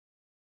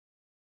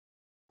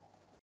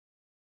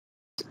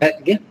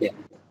Again, yeah.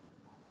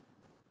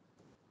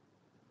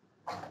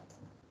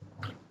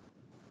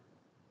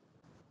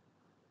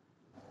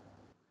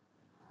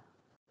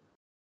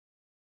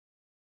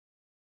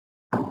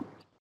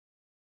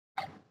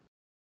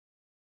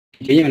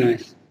 Videonya mana,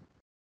 Mas?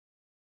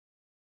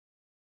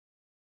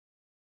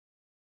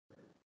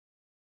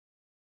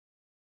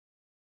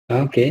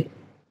 Oke.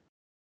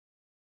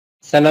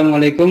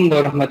 Assalamualaikum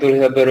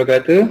warahmatullahi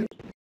wabarakatuh.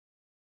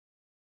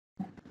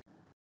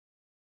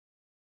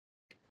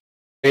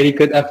 Very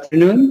good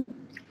afternoon.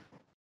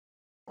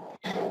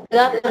 Good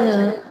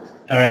afternoon.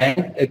 All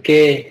right.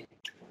 Okay.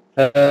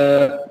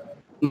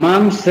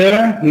 Ma'am,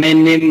 sir, my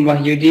name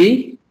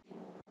Wahyudi.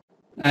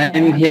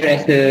 I'm here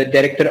as the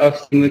director of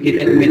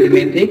SEAQIM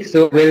Mathematics.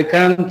 So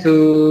welcome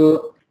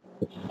to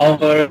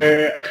our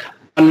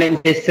online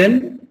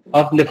session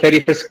of the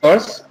very first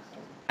course,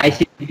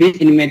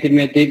 ICT in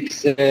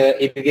Mathematics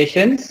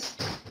Educations.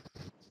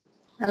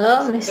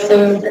 Hello,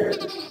 Mr.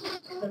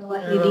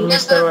 Wahyudi.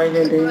 Mr.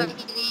 Wahyudi.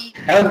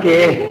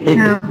 Okay.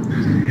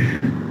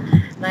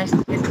 Nice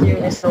to meet you,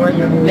 Mr.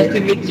 Wahyudi. Nice to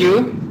meet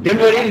you.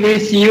 Don't worry,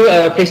 we'll see you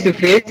face to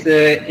face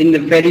in the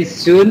very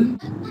soon.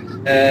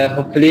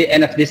 Hopefully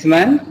end of this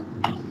month.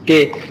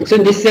 Okay, so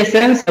in this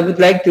session, I would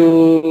like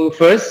to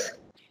first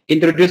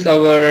introduce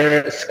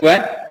our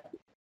squad,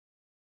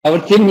 our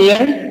team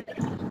here.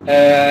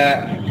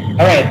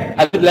 All right,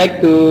 I would like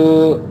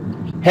to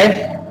have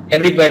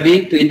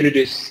everybody to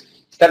introduce.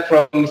 Start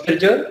from Mr.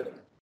 Joe.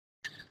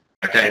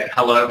 Okay,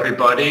 hello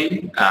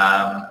everybody.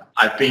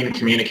 I've been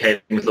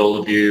communicating with all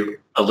of you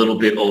a little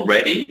bit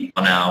already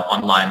on our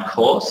online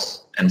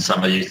course and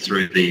some of you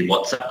through the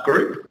WhatsApp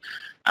group.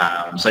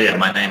 So yeah,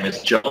 my name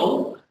is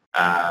Joel.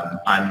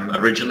 I'm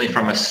originally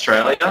from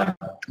Australia,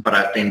 but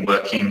I've been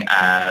working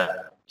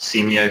at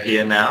SEAQIM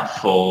here now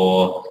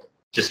for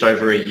just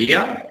over a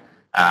year.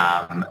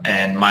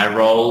 And my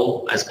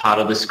role as part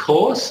of this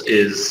course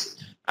is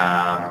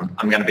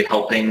I'm going to be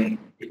helping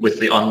with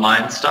the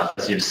online stuff,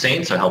 as you've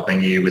seen, so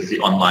helping you with the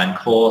online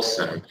course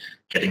and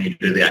getting you to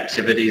do the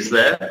activities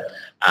there.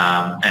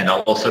 And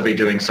I'll also be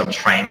doing some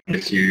training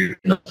with you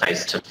in the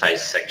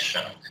face-to-face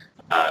section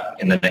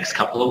in the next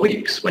couple of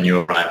weeks when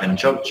you arrive in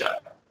Jogja.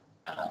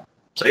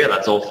 So yeah,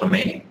 that's all for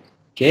me.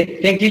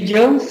 Okay, thank you,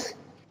 Jones.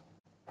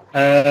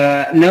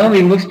 Now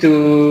we move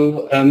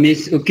to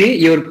Miss Uki,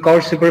 your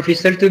course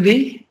supervisor to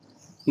be.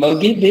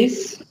 Uki,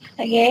 please.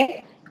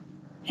 Okay.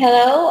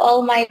 Hello,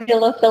 all my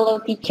fellow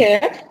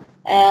teachers.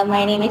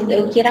 My name is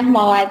Uki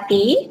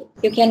Rahmawati.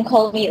 You can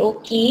call me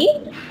Uki.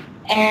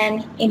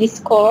 And in this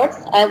course,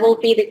 I will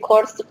be the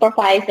course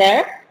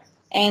supervisor.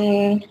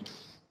 And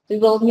we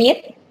will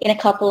meet in a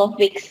couple of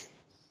weeks.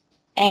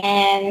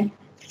 And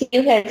see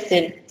you very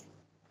soon.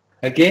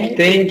 Okay,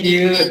 thank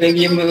you,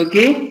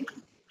 Uki.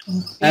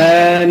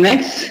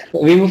 Next,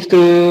 we move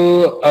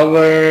to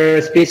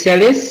our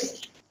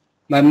specialist,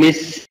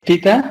 Miss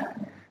Tita.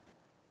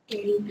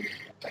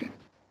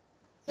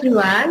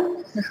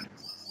 Everyone,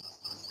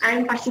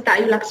 I'm Pasita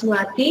Ayu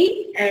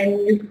Laksmawati,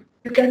 and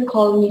you can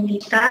call me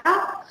Tita.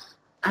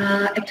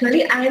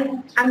 Actually,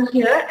 I'm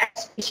here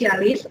as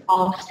specialist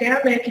of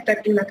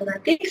SEAQIM in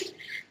mathematics,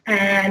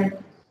 and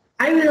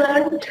I will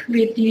learn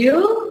with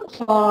you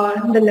for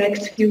the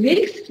next few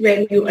weeks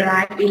when you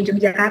arrive in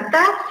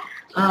Yogyakarta.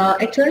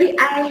 Actually,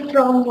 I'm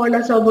from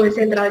Wonosobo,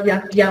 Central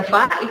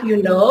Java, if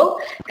you know,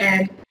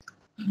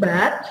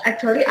 but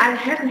actually I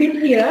have been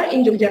here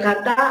in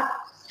Yogyakarta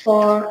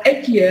for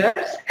 8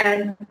 years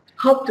and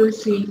hope to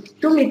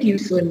meet you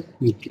soon.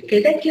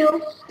 Okay, thank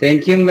you.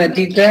 Thank you, Mbak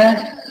Tita.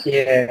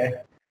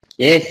 Yeah.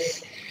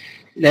 Yes.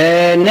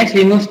 Next,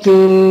 we move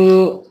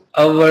to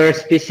our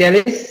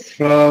specialist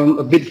from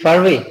a bit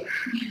far away,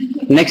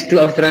 next to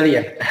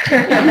Australia,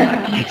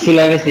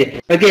 Sulawesi.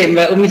 Okay,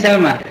 Mbak Umi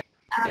Salma.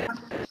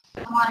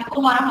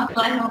 Assalamualaikum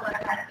warahmatullahi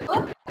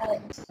wabarakatuh.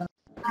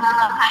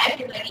 Hi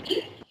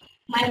everybody.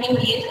 My name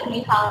is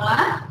Umi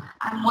Salma.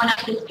 I'm one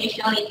of the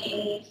specialists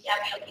in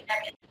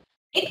SEAQIM.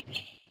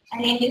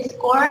 And in this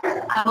course,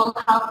 I will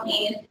help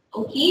Ms.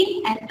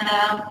 Uki as the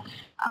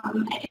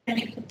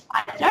academic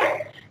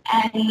supervisor.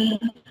 And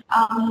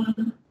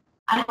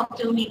I hope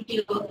to meet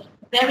you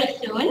very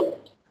soon.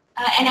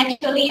 And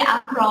actually,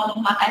 I'm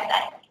from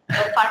Makassar,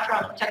 so far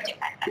from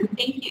Yogyakarta.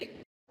 Thank you.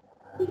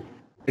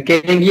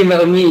 Okay, thank you,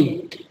 Mbak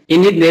Umi.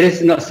 Indeed, there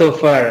is not so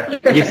far.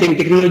 Using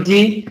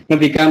technology to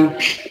become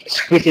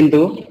squeezed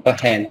into a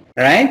hand,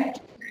 right?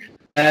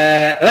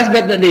 Last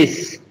but not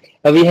least,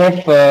 we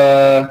have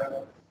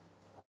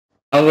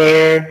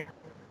our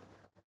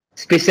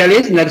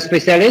specialist, another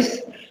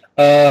specialist.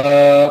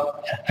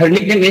 Her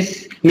nickname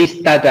is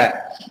Miss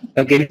Tata.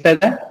 Okay, Miss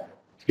Tata,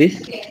 please.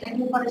 Okay, thank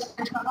you for the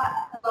question,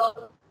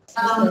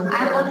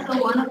 I'm also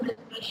one of the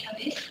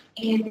specialists,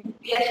 and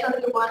we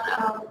actually one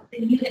of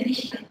the new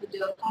addition to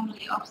the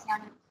family of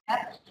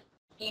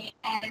SEAQIM.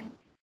 And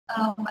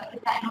by the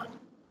time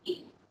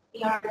we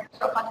are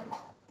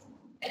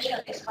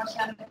specialists for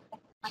SEAQIM,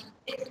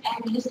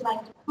 and just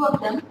like the two of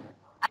them,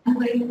 I'm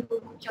going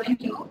to join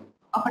you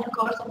over the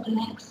course of the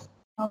next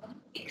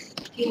weeks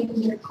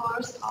in the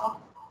course of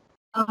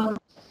IPM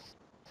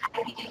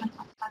and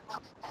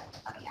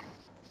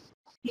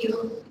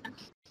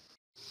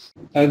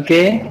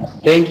Okay,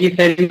 thank you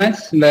very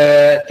much,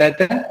 Mbak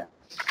Tata.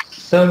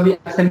 So we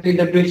assembly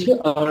the brochure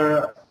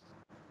or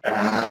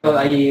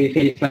I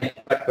finish my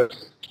part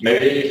first?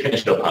 Maybe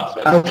finish your part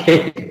first.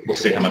 Okay. We'll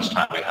see how much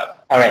time we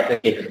have. All right.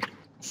 Okay.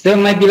 So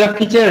my beloved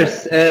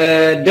teachers,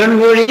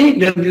 don't worry,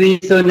 don't be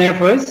so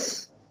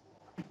nervous.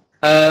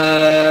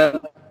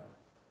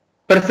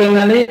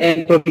 Personally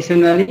and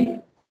professionally,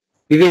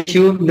 we wish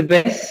you the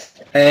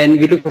best, and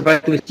we look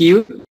forward to see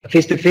you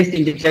face to face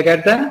in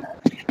Jakarta.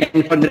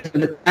 And for the rest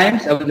of the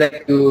times, I would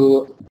like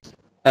to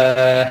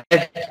have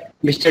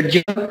Mr.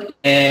 Joe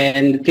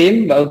and the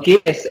team,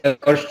 Bauki, as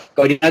course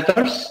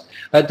coordinators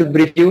to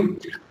brief you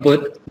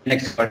about the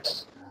next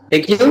course.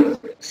 Thank you.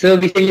 So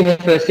we say you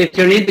have a safe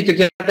journey to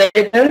Jakarta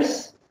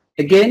letters.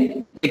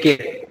 Again, take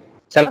care.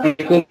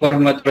 Assalamualaikum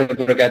warahmatullahi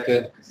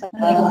wabarakatuh.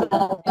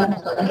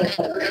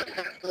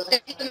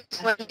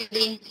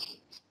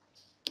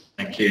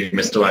 Thank you,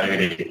 Mr.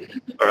 Wahyudi.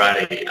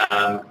 Alrighty,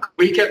 could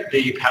we get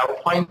the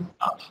PowerPoint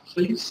up,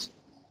 please?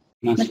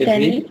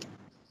 PowerPoint.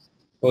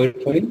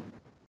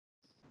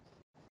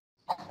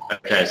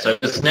 Okay, so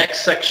this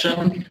next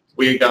section,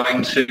 we're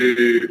going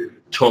to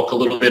talk a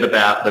little bit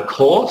about the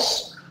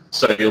course.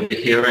 So you'll be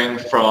hearing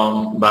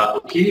from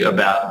Bauki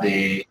about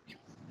the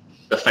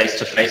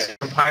face-to-face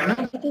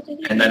component,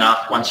 and then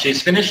once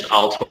she's finished,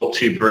 I'll talk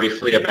to you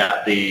briefly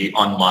about the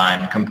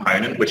online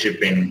component, which you've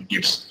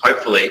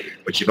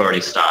already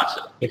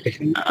started.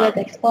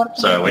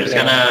 So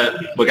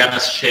we're gonna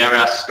share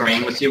our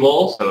screen with you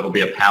all, so it'll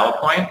be a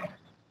PowerPoint.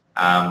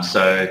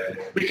 So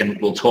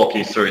we'll talk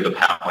you through the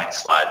PowerPoint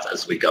slides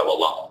as we go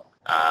along.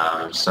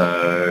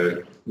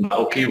 So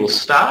Bauki will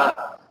start.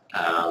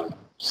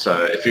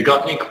 So if you've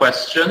got any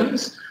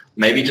questions,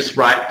 maybe just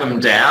write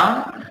them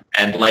down,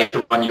 and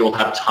later on you'll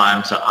have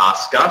time to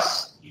ask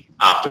us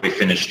after we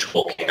finish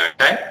talking,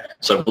 okay?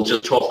 So we'll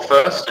just talk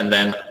first, and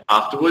then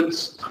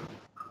afterwards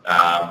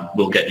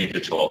we'll get you to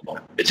talk.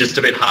 It's just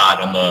a bit hard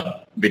on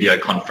the video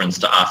conference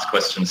to ask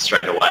questions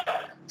straight away.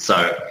 So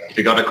if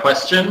you've got a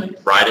question,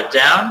 write it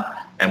down,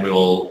 and we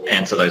will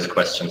answer those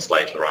questions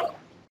later on.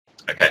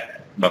 Okay,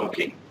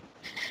 Bauki.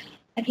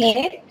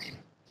 Okay,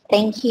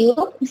 thank you,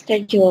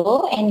 Mr.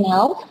 Joe. And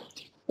now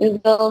we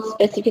will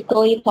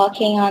specifically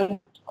talking on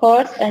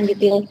course and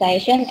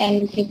utilization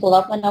and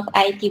development of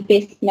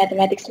IT-based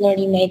mathematics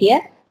learning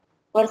media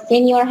for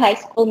senior high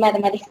school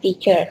mathematics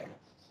teacher.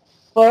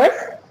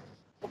 First,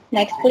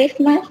 next please,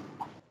 ma'am.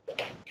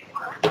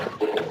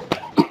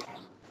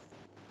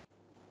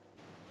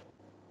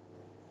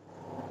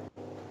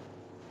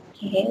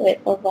 Okay, wait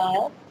for a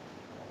while.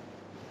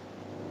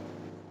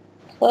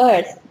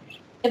 First,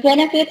 the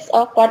benefits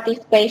of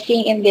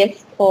participating in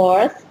this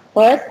course.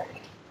 First,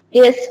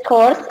 this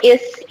course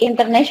is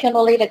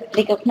internationally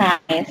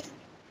recognized,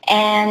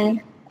 and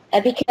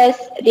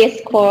because this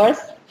course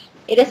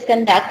it is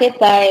conducted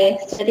by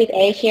Southeast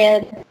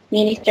Asian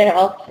Minister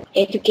of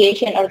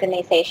Education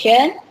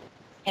organization,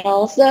 and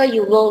also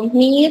you will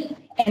meet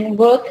and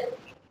work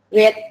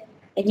with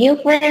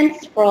new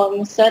friends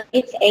from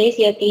Southeast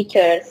Asia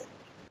teachers.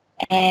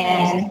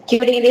 And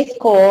during this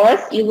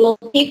course, you will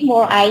pick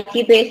more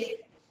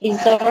IT-based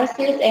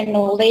resources and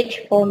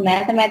knowledge for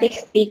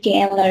mathematics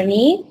teaching and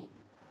learning.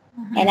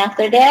 And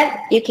after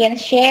that, you can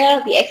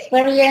share the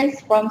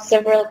experience from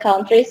several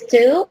countries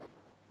too.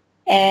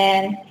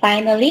 And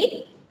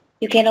finally,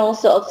 you can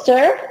also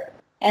observe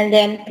and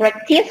then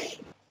practice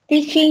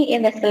teaching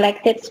in the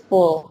selected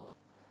school.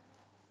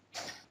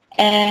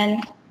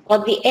 And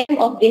what the aim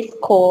of this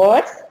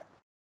course,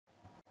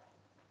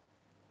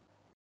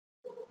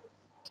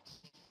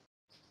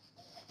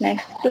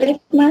 next please,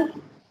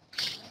 ma'am.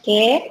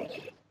 Okay,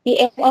 the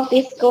aim of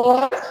this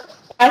course,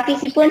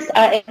 participants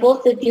are able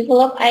to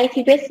develop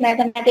IT-based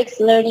mathematics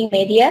learning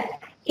media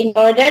in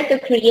order to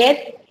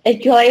create a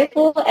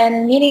joyful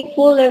and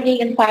meaningful learning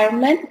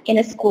environment in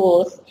the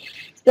schools.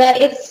 So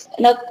it's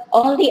not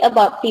only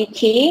about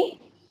teaching,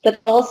 but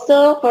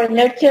also for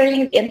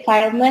nurturing the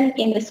environment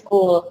in the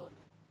school.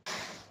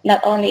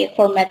 Not only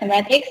for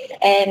mathematics,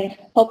 and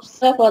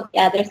also for the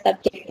other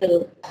subjects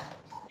too.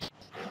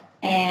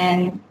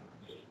 And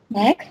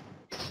next,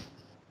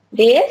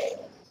 this,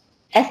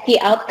 as the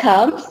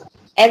outcomes,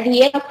 at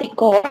the end of the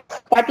course,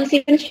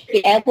 participants should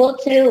be able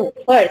to,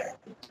 first,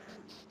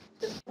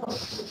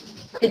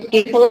 to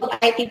develop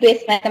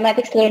IT-based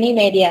mathematics learning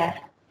media.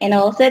 And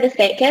also the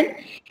second,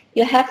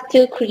 you have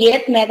to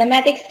create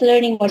mathematics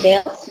learning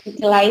models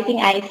utilizing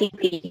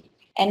ICT.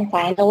 And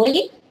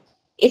finally,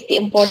 is the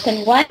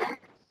important one,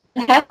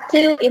 you have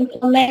to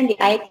implement the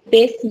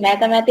IT-based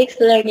mathematics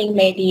learning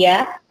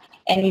media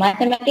and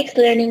mathematics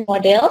learning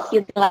models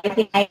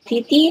utilizing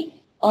ICT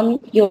on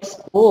your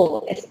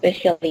school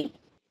especially.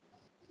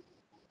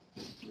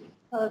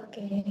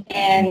 Okay.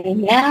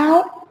 And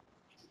now,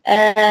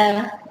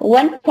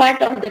 one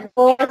part of the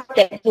course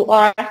that you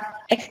are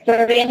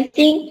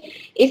experiencing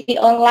is the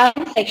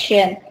online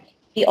section.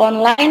 The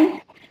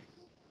online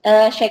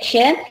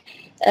section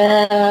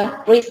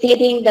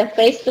preceding the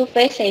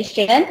face-to-face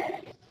session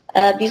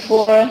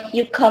before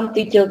you come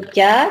to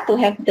Jogja to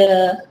have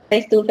the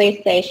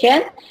face-to-face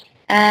session.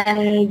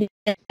 And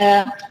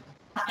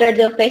after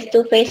the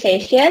face-to-face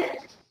session,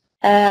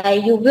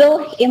 you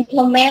will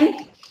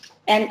implement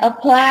and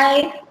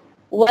apply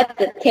what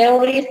the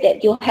theories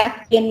that you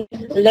have been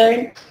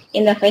learned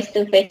in the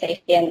face-to-face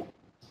session.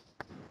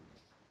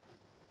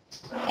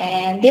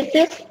 And this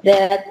is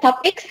the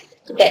topics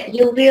that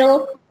you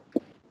will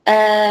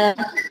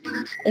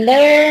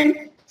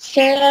learn,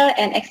 share,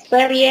 and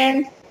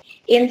experience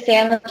in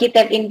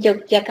SEAQIM in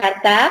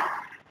Yogyakarta.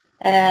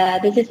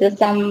 This is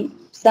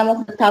some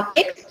of the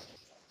topics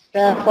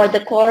for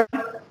the core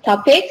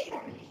topics.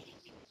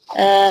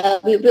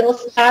 We will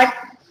start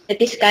the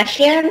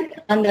discussion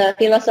on the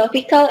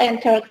philosophical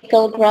and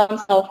theoretical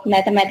grounds of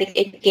mathematics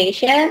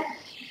education,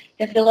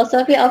 the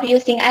philosophy of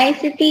using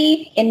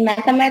ICT in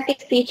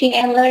mathematics teaching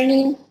and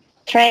learning,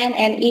 trend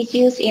and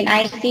issues in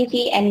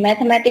ICT and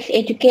mathematics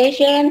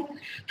education,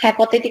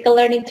 hypothetical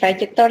learning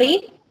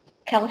trajectory,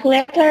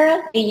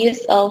 calculator, the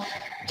use of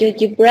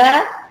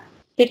GeoGebra,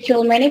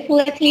 virtual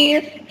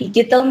manipulative,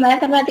 digital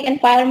mathematics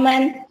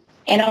environment,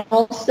 and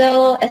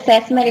also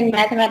assessment in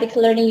mathematics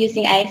learning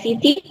using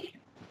ICT.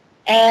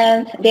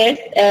 And there's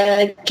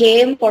a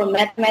game for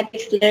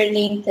mathematics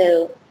learning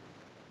too.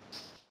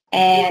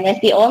 And as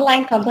the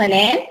online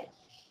component,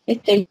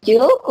 Mr.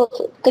 Ju,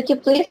 could you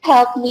please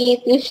help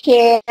me to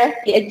share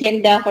the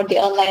agenda for the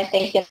online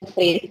session,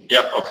 please?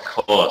 Yep, of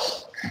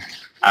course.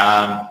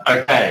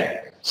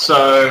 Okay,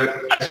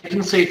 so as you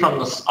can see from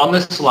this, on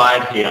this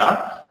slide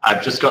here,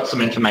 I've just got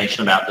some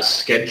information about the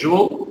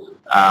schedule.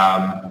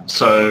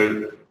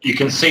 So you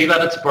can see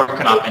that it's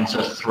broken up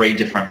into 3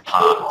 different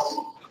parts.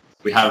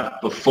 We have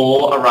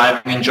before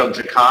arriving in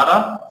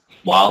Yogyakarta,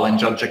 while in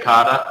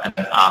Yogyakarta, and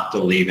then after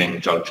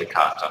leaving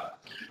Yogyakarta.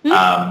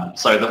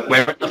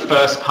 We're in the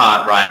first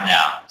part right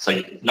now. So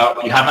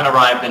you haven't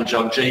arrived in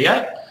Jogja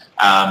yet.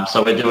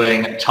 So we're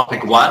doing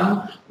topic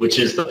 1, which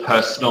is the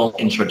personal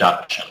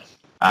introduction.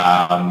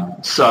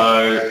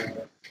 So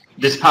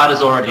this part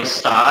has already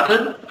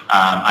started.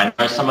 I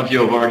know some of you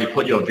have already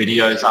put your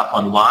videos up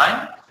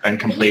online and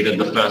completed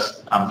the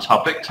first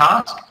topic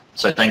task.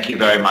 So thank you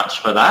very much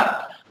for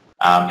that.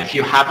 If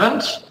you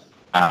haven't,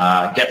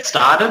 get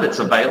started. It's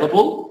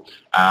available.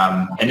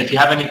 And if you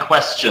have any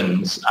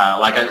questions,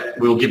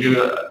 we'll give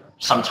you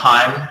some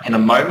time in a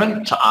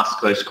moment to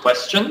ask those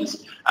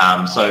questions.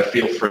 So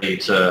feel free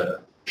to,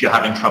 if you're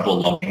having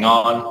trouble logging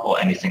on or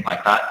anything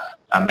like that,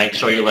 make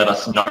sure you let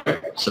us know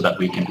so that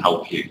we can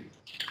help you.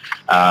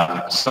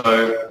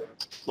 So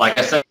like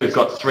I said, we've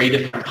got 3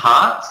 different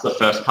parts. The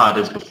first part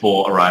is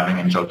before arriving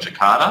in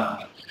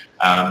Yogyakarta.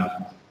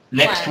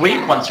 Next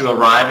week, once you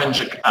arrive in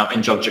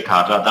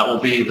Yogyakarta, that will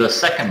be the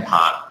second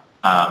part.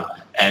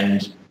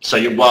 And so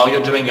while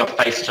you're doing your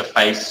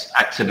face-to-face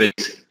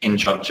activities in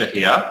Jogja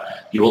here,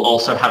 you will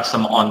also have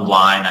some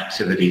online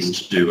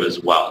activities to do as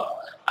well.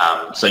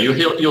 So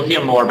you'll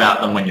hear more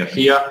about them when you're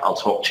here. I'll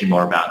talk to you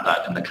more about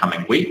that in the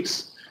coming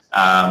weeks.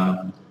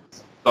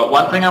 But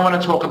one thing I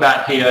want to talk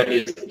about here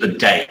is the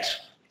date.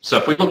 So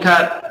if we look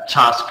at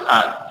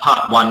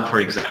part 1, for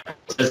example,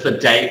 it says the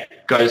date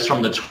goes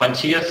from the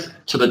 20th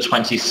to the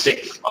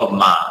 26th of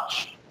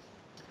March.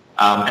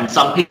 And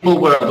some people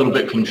were a little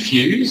bit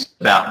confused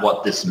about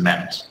what this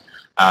meant.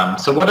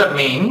 So what it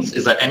means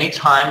is that any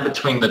time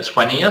between the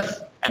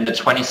 20th and the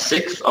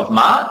 26th of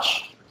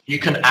March, you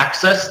can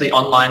access the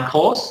online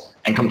course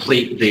and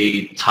complete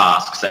the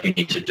tasks that you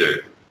need to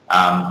do.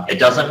 It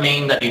doesn't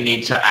mean that you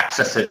need to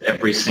access it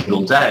every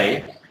single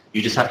day.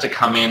 You just have to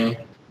come in.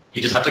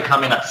 You just have to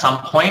come in at some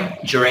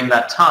point during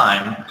that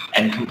time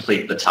and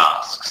complete the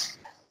tasks.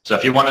 So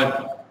if you want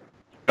to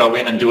go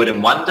in and do it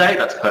in one day,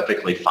 that's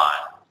perfectly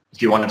fine.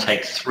 If you want to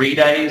take 3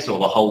 days or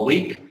the whole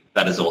week,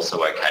 that is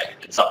also okay.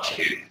 It's up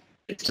to you.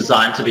 It's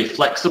designed to be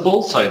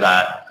flexible so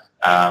that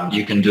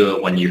you can do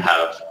it when you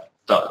have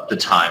the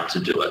time to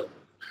do it.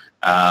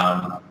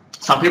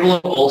 Some people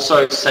have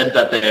also said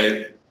that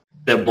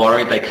they're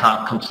worried they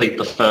can't complete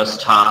the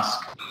first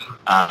task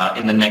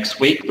in the next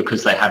week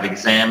because they have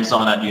exams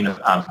on at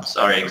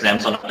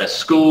their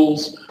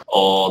schools,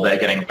 or they're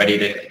getting ready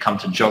to come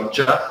to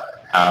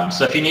Jogja.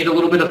 So if you need a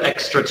little bit of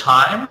extra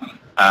time,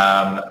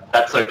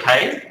 that's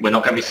okay. We're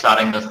not going to be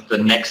starting the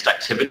next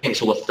activity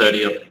until the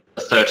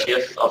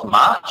 30th of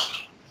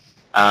March.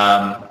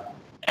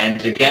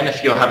 And again,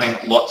 if you're having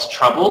lots of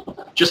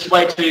trouble, just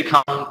wait till you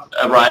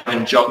arrive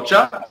in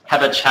Jogja,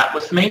 have a chat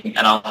with me,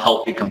 and I'll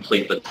help you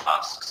complete the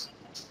tasks.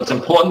 It's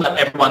important that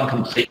everyone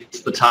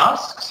completes the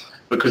tasks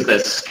because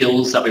there's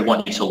skills that we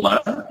want you to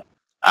learn.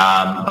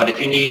 But if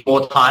you need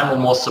more time or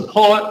more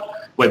support,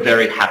 we're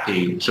very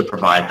happy to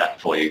provide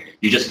that for you.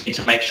 You just need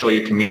to make sure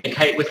you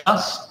communicate with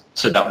us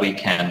so that we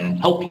can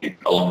help you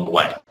along the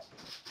way.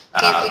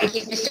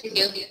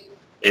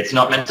 It's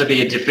not meant to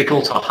be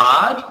difficult or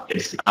hard.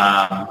 It's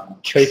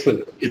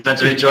joyful. It's meant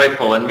to be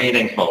joyful and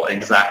meaningful,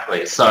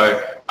 exactly.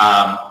 So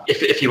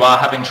if you are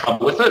having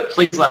trouble with it,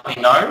 please let me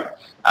know.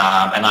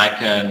 And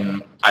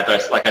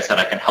like I said,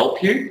 I can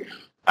help you.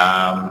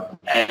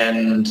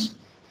 And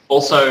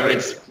also,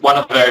 it's one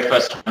of the very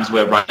first times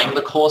we're running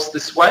the course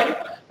this way.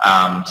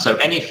 So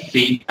any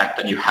feedback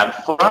that you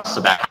have for us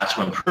about how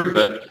to improve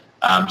it,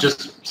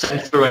 just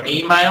send through an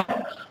email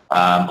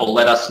or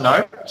let us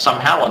know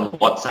somehow on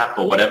WhatsApp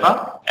or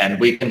whatever, and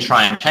we can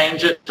try and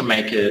change it to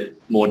make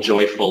it more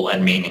joyful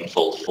and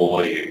meaningful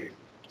for you.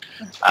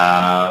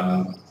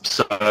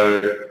 So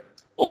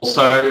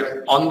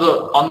also on the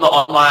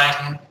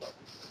online,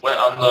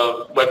 on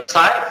the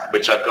website,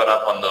 which I've got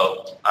up on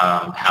the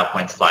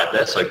PowerPoint slide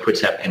there, so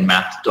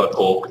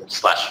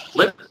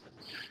quitepinmath.org/flip.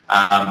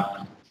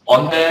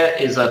 On there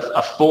is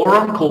a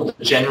forum called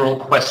the General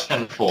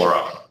Question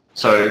Forum.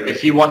 So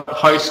if you want to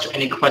post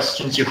any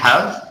questions you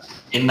have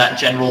in that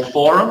general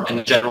forum, in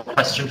the General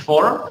Question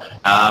Forum,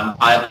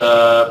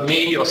 either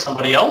me or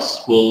somebody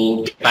else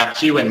will get back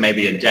to you in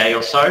maybe a day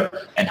or so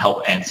and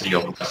help answer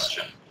your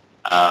question.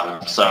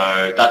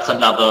 So that's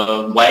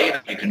another way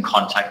that you can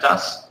contact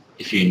us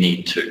if you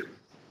need to.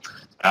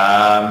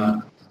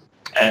 And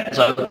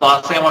so the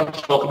last thing I want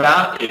to talk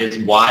about is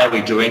why are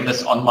we doing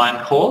this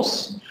online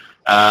course?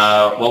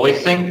 Well, we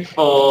think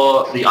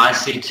for the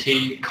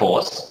ICT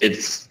course,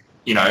 it's,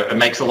 you know, it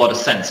makes a lot of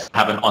sense to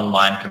have an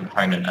online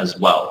component as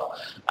well,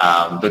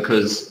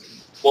 because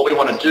what we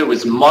want to do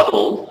is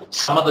model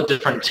some of the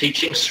different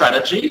teaching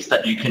strategies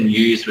that you can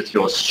use with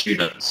your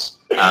students.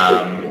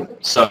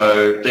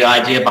 So the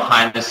idea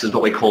behind this is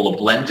what we call a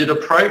blended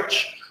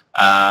approach,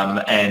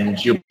 and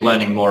you'll be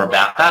learning more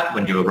about that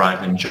when you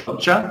arrive in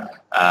Georgia.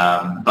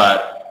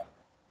 But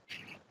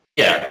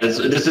yeah, this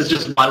is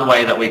just one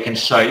way that we can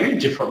show you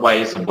different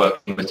ways of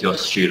working with your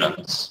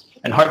students.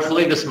 And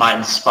hopefully this might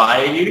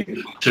inspire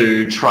you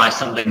to try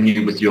something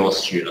new with your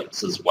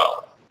students as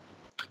well.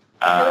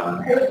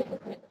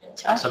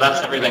 So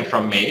that's everything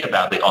from me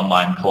about the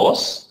online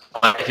course.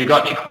 If you've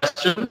got any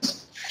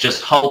questions,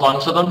 just hold on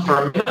to them for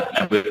a minute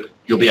and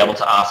you'll be able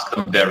to ask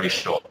them very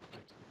shortly.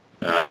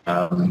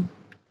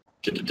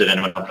 Did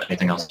anyone have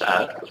anything else to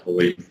add before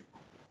we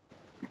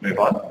move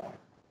on?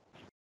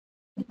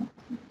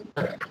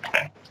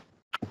 Okay.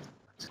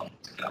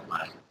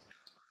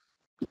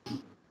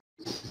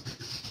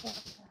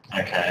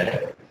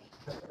 Okay.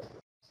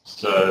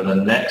 So the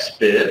next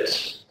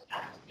bit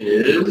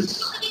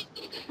is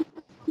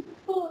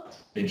the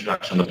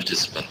introduction of the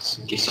participants.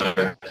 So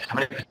how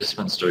many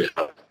participants do we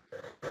have at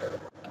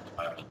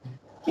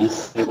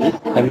the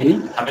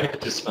moment? How many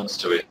participants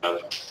do we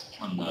have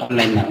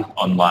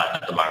online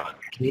at the moment?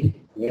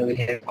 Well, we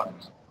have one.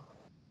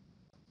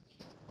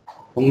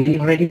 Only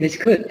already, that's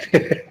good.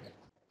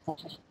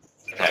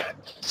 Okay,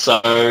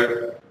 so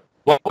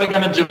what we're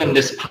going to do in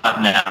this part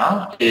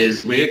now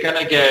is we're going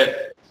to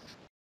get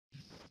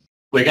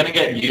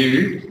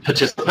you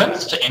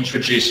participants to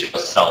introduce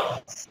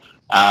yourself.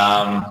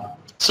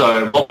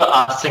 So what we're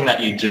asking that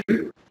you do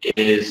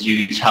is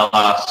you tell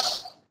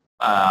us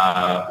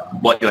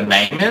what your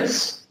name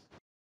is,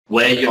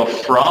 where you're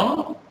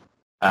from,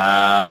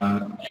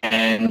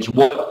 and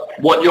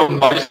what you're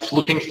most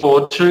looking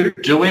forward to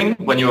doing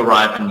when you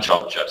arrive in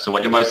Georgia. So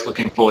what you're most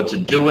looking forward to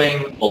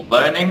doing or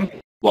learning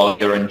while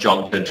you're in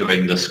Georgia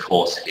doing this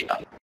course here.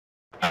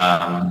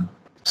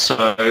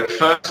 So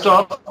first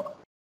off,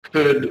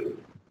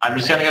 I'm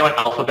just going to go in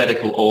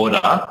alphabetical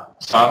order.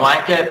 So I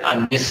might get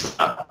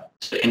Anissa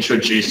to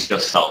introduce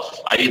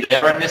yourself. Are you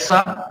there,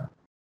 Anissa?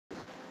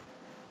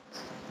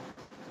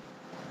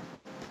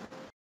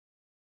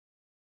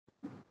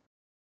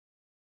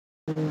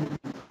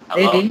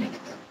 Ready?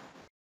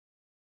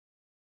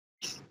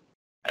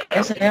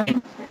 Yes, I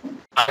am.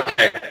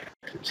 Okay.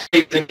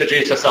 Please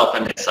introduce yourself,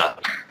 Anissa.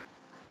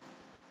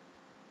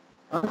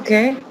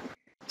 Okay.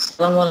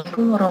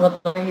 Assalamualaikum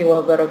warahmatullahi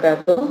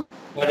wabarakatuh.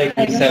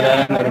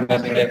 Waalaikumsalam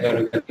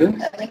warahmatullahi wabarakatuh.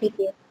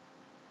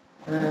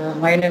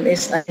 My name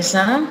is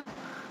Anissa.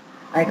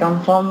 I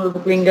come from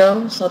Lubuk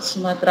Linggau, South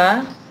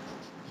Sumatra.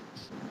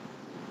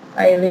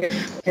 I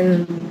live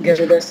in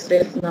Garuda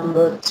Street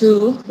number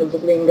 2,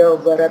 Lubuk Linggau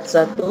Barat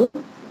 1,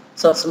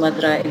 South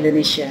Sumatra,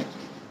 Indonesia.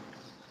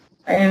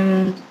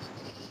 I'm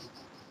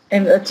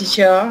a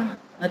teacher,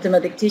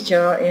 mathematics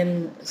teacher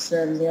in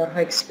senior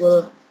high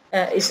school,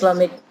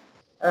 Islamic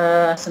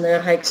senior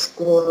high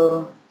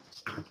school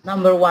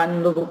number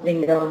 1, Lubuk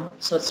Linggau,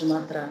 South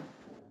Sumatra.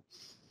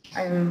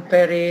 I'm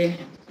very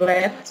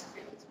glad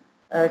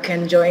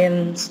can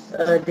join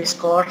this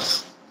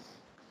course,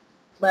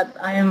 but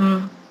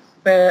I'm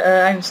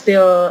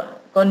still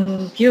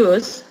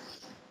confused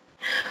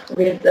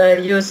with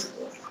use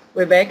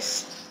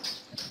Webex.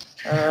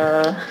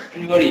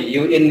 Don't worry,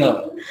 you in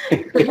now.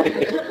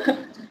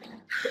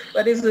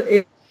 But it's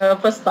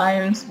first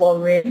time for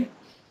me,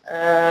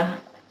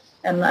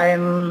 and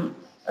I'm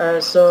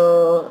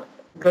so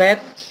glad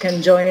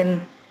can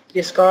join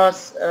this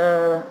course.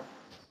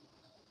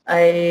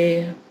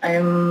 I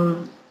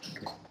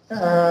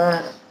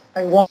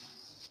want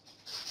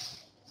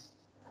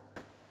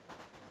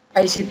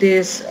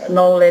ICT's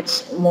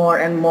knowledge more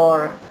and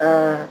more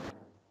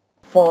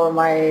for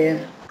my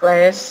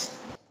class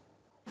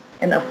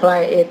and apply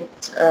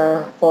it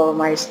for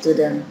my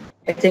student.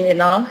 I think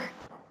enough.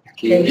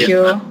 Thank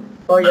you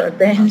for your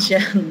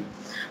attention.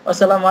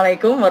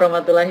 Wassalamualaikum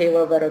warahmatullahi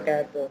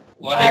wabarakatuh.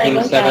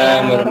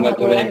 Waalaikumsalam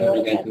warahmatullahi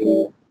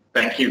wabarakatuh.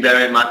 Thank you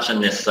very much,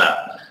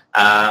 Anissa.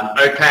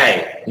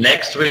 Okay,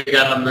 next we're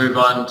going to move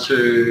on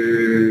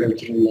to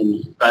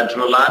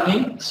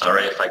Badrulani.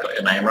 Sorry if I got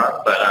your name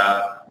wrong, but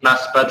Mas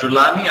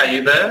Badrulani, are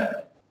you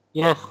there?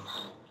 Yes.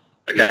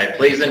 Okay,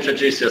 please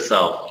introduce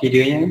yourself.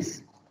 Videonya,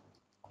 Mas.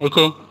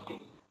 Okay.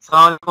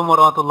 Assalamualaikum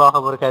warahmatullahi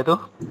wabarakatuh.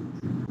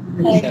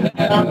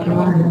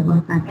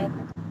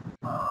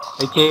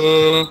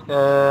 Okay.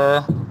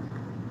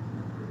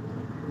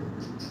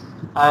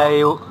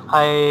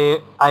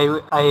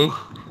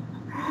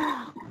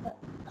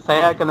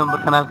 Saya akan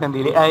memperkenalkan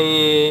diri. I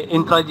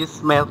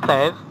introduce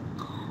myself.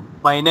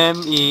 My name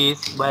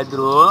is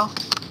Badrul.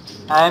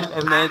 I'm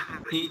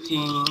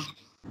teaching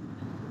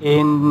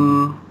in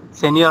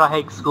Senior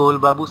High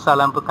School Babu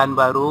Salam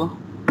Pekanbaru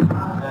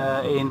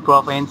in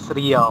Province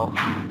Riau.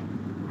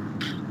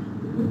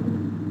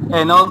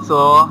 And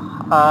also,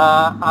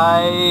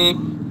 I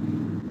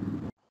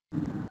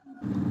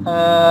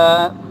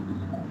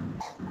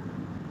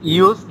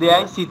use the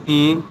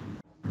ICT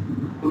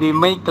in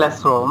my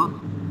classroom.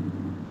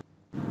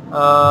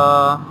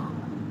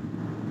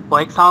 For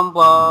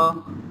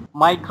example,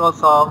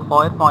 Microsoft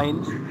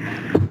PowerPoint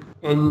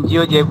and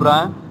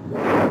GeoGebra,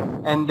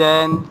 and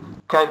then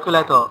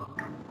calculator.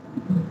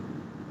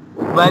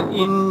 But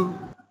in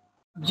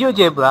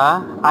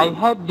GeoGebra, I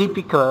had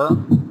difficult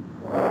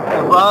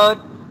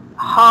about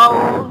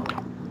how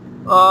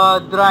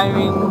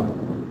driving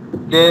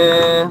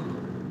the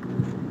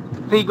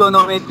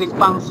trigonometric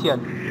function.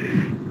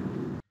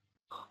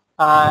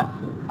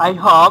 I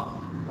hope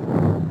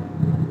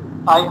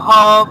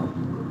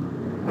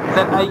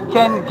that I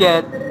can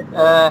get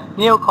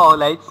new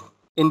college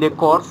in the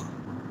course,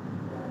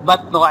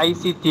 but no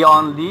ICT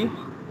only,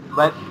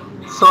 but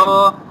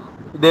so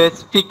they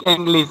speak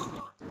English.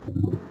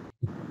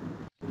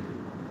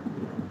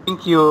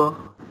 Thank you.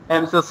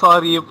 I'm so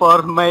sorry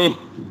for my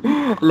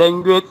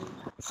language.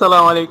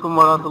 Assalamualaikum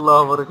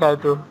warahmatullahi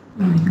wabarakatuh.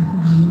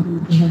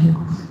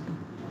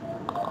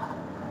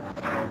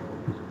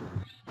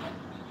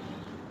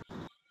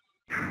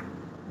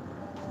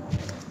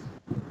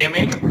 Hear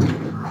me?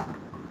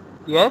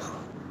 Yes?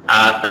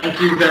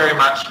 Thank you very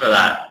much for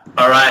that.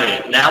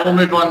 Alrighty, now we'll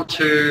move on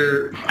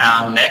to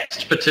our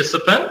next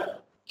participant.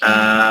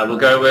 We'll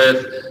go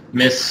with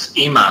Miss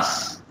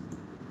Imas.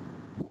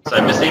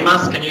 So Miss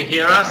Imas, can you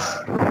hear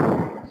us?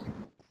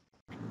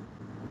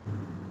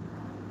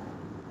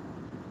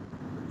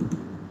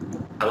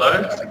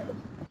 Hello?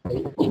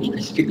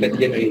 Speak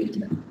latihan hari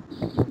ini.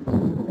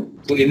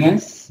 Bu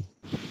Imas.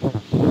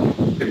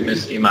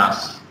 Miss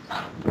Imas.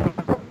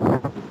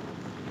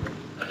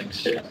 I think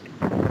so.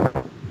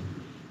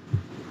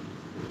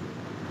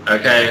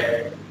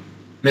 Okay.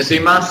 Miss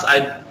Imas,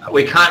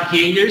 we can't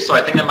hear you, so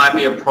I think there might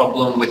be a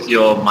problem with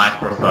your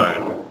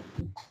microphone.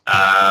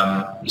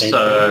 So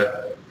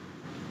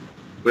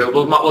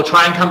we'll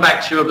try and come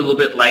back to you a little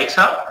bit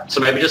later.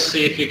 So maybe just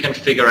see if you can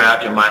figure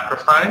out your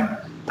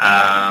microphone.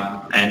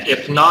 And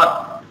if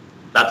not,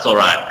 that's all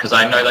right, because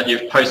I know that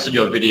you've posted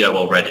your video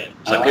already.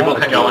 So people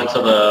can go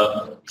into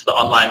the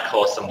online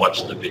course and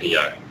watch the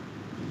video.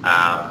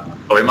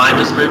 But we might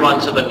just move on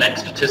to the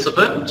next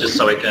participant, just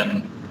so we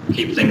can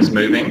keep things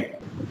moving.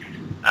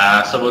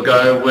 So we'll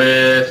go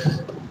with,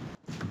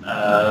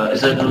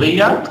 is it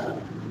Leah?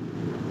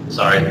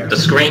 Sorry, the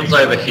screen's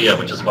over here,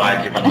 which is why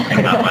I keep on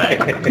looking that way.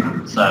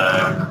 So,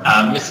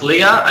 Miss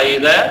Leah, are you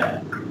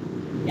there?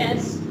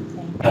 Yes.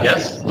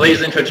 Yes,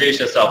 please introduce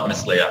yourself,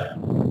 Miss Leah.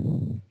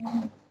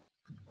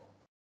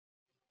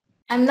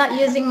 I'm not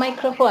using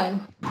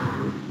microphone.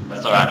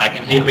 That's all right, I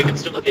can hear, we can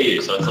still hear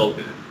you, so it's all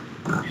good.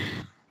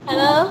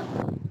 Hello.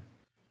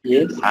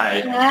 Yes.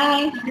 Hi.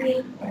 Hi.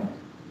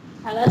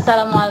 Halo,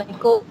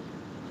 assalamualaikum.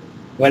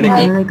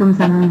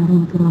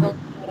 Waalaikumsalam.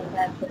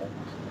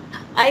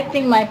 I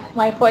think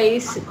my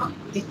voice.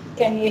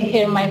 Can you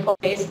hear my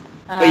voice?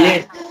 Oh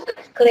yes.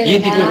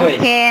 Beautiful voice.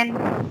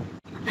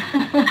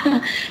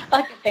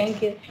 Okay,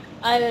 thank you.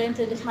 I will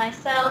introduce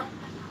myself.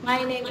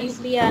 My name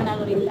is Lia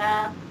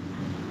Nalurita.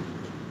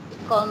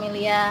 Call me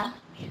Lia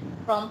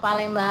from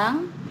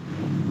Palembang.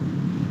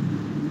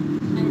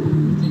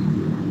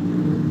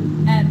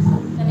 At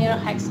Senior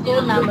High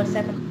School number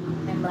 7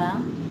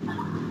 Palembang.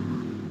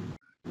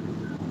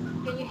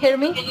 Can you hear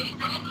me?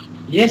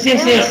 Yes.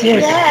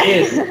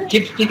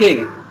 Keep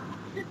speaking.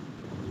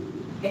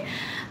 Okay.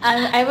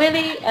 I'm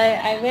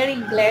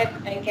very glad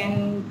I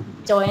can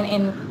join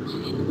in.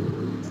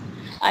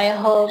 I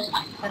hope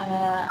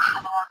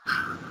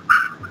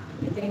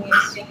everything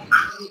is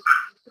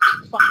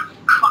fine.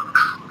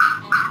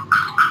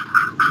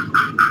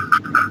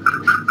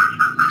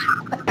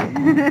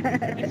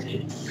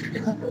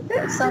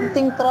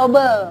 Something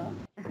trouble.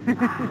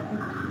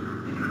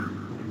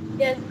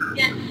 Yes.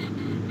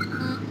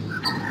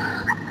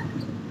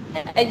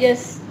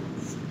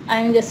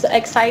 I'm just so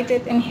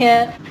excited in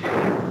here.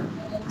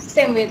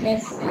 Same with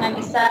Miss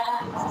Anissa.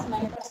 This is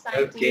my first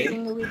time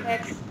using the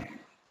WebEx.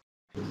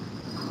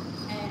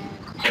 And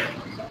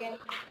again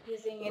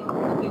using it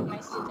with my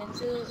students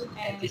too,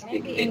 and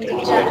maybe in the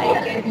future I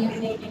can use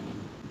it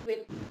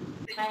with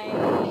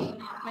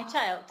my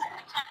child.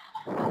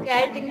 Okay,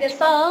 I think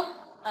that's all.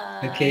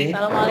 Okay.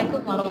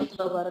 Assalamualaikum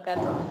warahmatullahi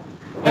wabarakatuh.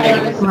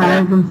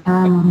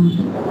 Waalaikumsalam.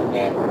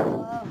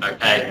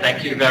 Okay,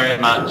 thank you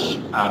very much,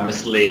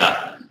 Ms.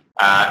 Leah.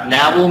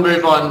 Now we'll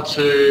move on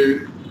to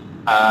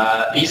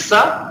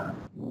Isa,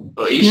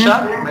 or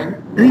Isha?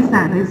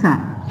 Lisa.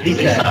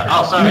 Lisa.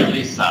 Oh, sorry,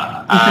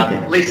 Lisa.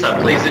 Lisa,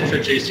 please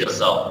introduce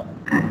yourself.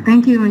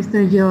 Thank you,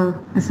 Mr. Joel.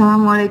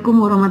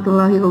 Assalamualaikum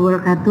warahmatullahi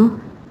wabarakatuh.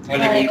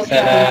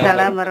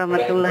 Waalaikumsalam.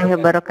 warahmatullahi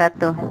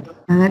wabarakatuh.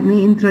 Let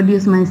me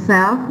introduce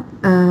myself.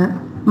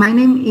 My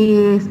name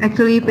is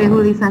actually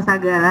Pehu Lisa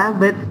Sagala,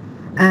 but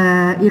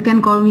you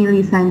can call me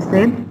Lisa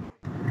instead.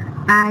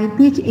 I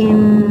teach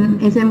in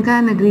SMK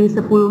Negeri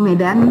 10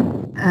 Medan,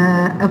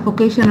 a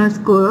vocational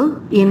school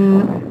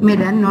in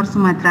Medan, North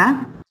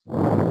Sumatra.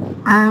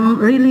 I'm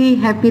really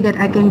happy that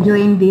I can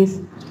join this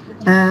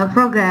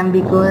program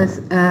because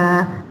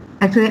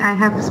actually I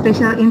have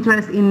special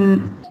interest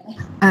in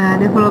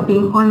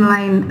developing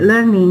online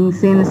learning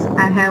since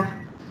I have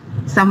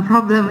some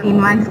problem in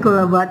my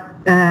school about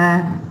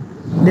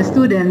the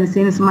students,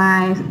 since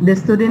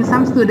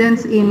some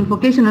students in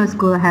vocational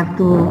school have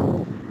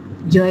to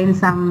join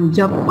some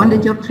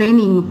on-the-job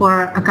training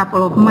for a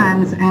couple of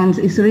months, and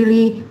it's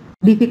really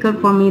difficult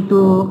for me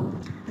to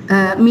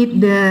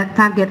meet the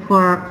target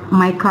for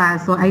my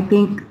class. So I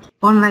think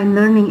online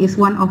learning is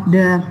one of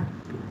the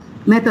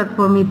method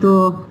for me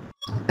to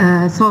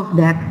solve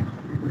that.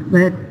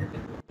 But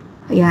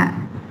yeah,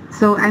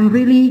 so I'm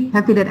really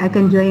happy that I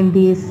can join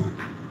this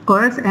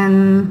course,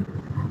 and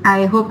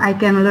I hope I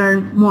can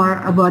learn more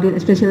about it,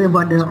 especially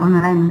about the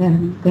online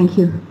learning. Thank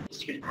you.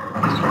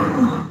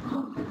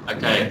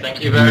 Okay,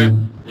 thank you very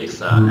much,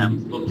 Lisa,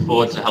 and look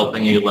forward to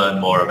helping you learn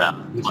more about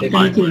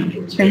online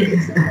learning. Thank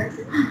you, sir.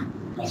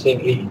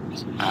 Can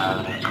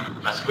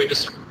we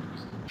just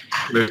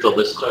move the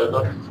list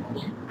over?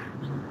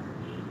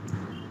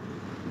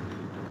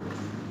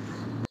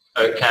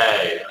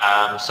 Okay,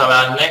 so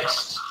our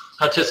next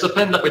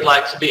participant that we'd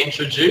like to be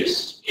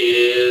introduced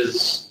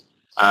is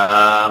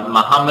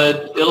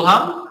Muhammad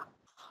Ilham.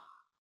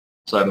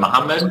 So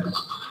Muhammad.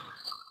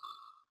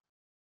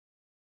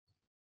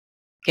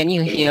 Can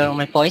you hear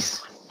my voice?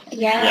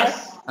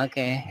 Yes.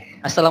 Okay.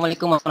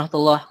 Assalamualaikum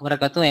warahmatullahi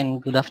wabarakatuh and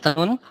good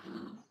afternoon.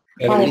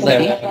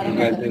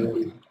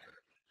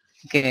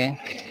 Okay.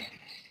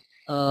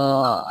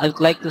 I would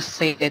like to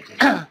say that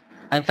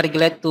I'm very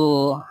glad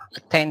to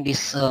attend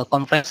this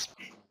conference.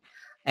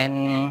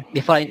 And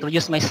before I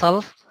introduce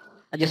myself,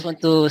 I just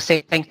want to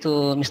say thank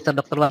to Mr.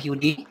 Dr.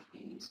 Wahyudi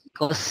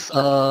because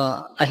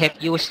I have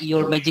used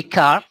your magic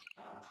card.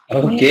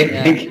 Okay,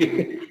 Yeah, thank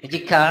you.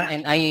 magic card,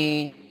 and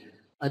I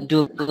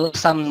do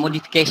some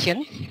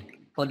modification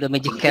for the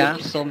magic card.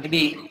 So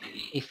maybe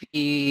if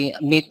we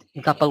meet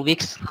in a couple of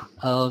weeks,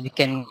 I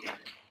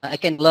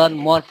can learn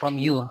more from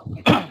you.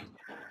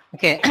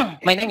 Okay,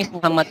 my name is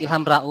Muhammad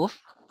Ilham Rauf.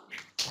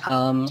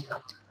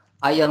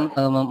 I am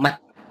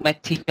my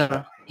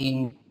teacher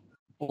in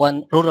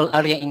one rural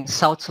area in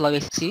South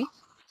Sulawesi.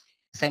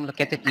 So I'm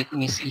located with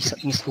Miss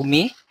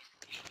Umi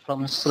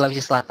from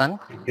Sulawesi Selatan.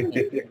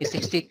 It's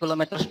 60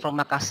 kilometers from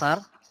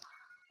Makassar,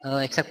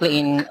 exactly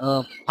in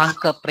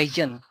Pangkep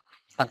region,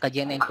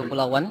 Pangkajian and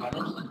Kepulauan.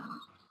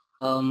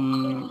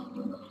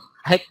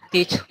 I've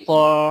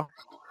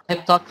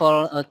taught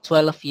for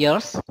 12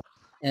 years,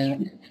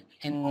 and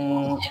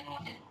I'm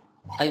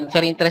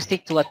very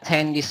interested to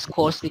attend this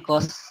course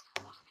because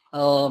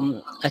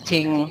I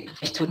think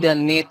students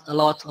need a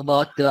lot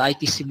about the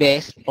ITC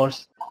base for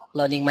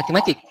learning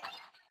mathematics,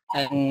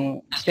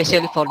 and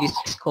especially for this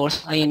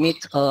course, I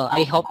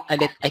hope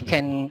that I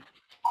can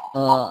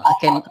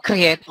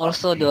create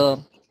also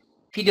the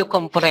video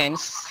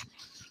conference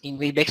in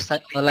Webex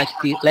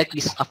like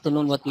this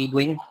afternoon what we're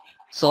doing,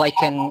 so I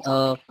can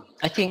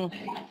I think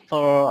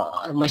for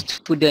my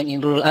student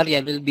in rural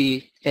area will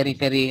be very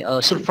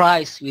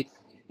surprised with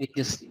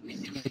this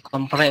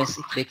conference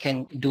if they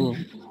can do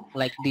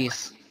like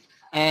this.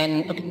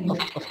 And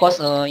of course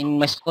in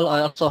my school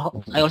I also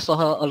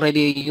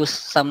already use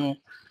some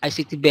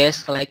ICT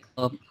based like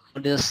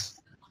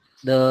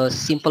the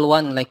simple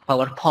one like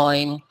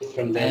PowerPoint,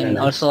 and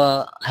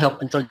also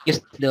help introduce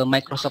the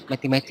Microsoft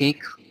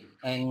Mathematics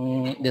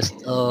and this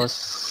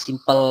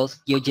simple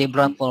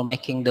GeoGebra for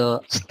making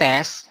the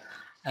stats.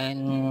 And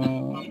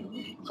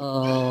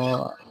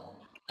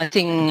I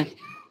think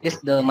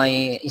this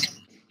my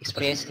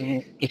experience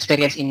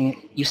in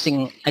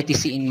using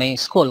ITC in my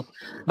school.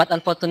 But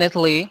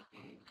unfortunately,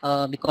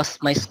 because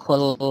my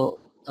school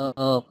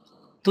 2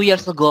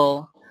 years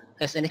ago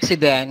has an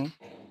accident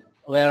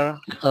where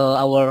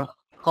our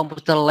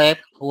computer lab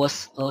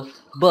was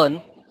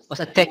burned, was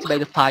attacked by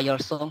the fire.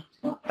 So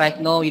right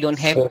now we don't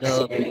have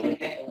the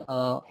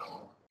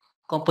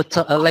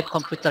lab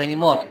computer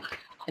anymore.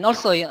 And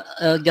also,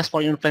 just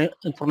for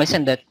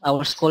information, that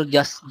our school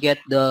just get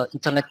the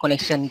internet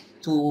connection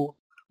 2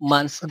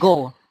 months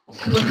ago.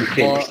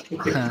 Okay.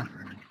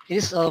 It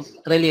is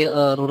really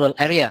a rural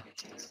area,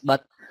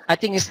 but I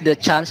think it's the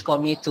chance for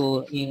me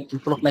to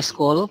improve my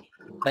school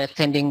by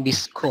attending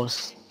this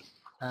course.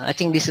 I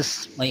think this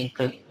is my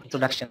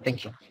introduction.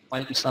 Thank you.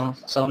 Waalaikumsalam.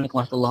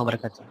 Assalamualaikum warahmatullahi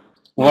wabarakatuh.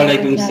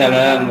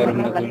 Waalaikumsalam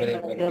warahmatullahi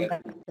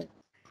wabarakatuh.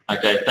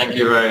 Okay, thank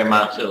you very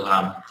much,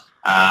 Ilham.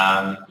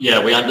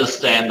 Yeah, we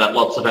understand that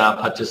lots of our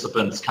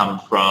participants come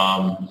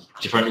from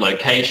different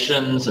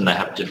locations and they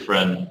have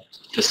different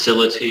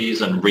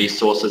facilities and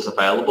resources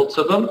available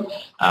to them.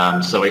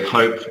 So we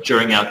hope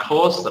during our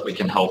course that we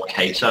can help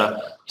cater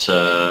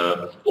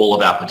to all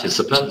of our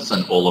participants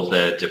and all of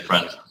their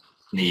different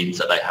needs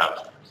that they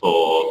have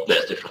for their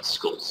different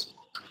schools.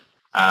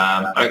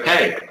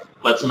 Okay,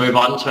 let's move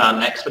on to our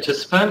next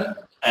participant,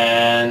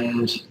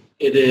 and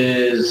it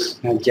is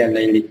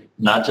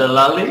Naja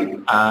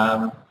Lali.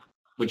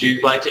 Would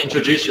you like to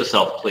introduce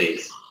yourself,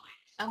 please?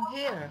 I'm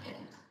here.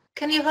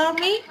 Can you hear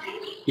me?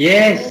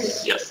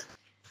 Yes. Yes.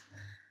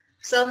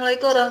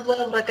 Assalamualaikum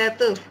warahmatullahi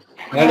wabarakatuh.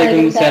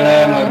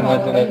 Waalaikumsalam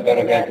warahmatullahi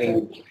wabarakatuh.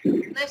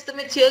 Nice to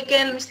meet you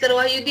again, Mr.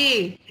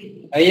 Wahyudi.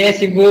 Yes,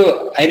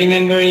 Ibu. I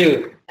remember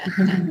you.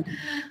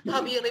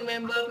 Hope you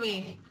remember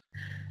me.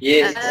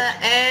 Yes.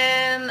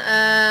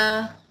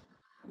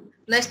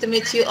 Nice to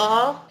meet you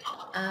all.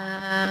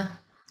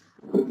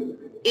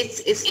 It's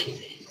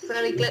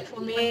very glad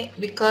for me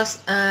because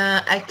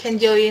I can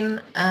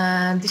join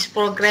this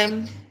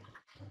program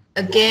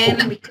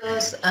again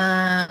because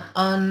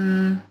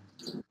on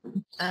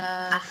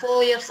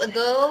 4 years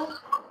ago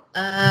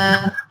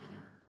I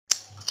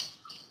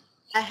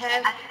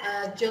had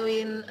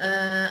joined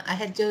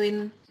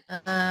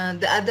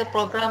the other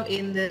program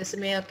in the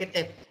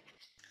SEAQIM.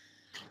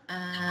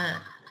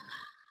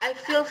 I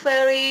feel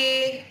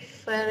very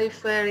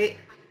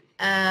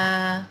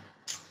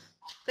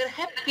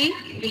happy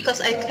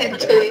because I can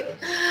join.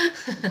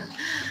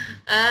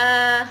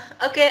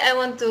 Okay, I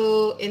want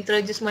to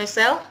introduce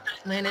myself.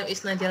 My name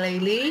is Naja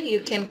Laili. You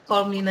can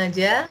call me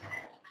Naja.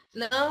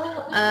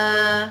 Now,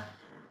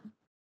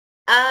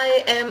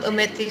 I am a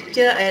math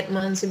teacher at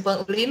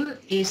Simpang Ulim,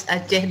 is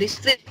Aceh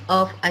district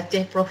of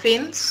Aceh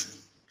province.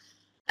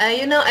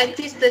 I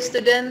teach the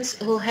students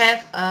who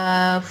have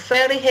a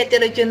very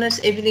heterogeneous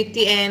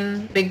ability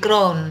and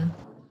background.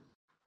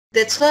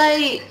 That's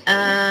why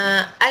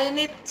I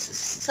need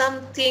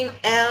something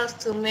else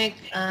to make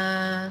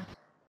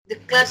the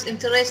class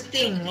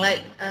interesting,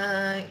 like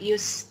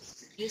using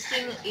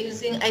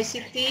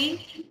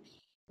ICT.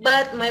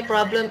 But my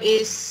problem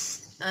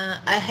is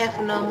I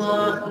have no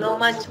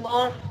much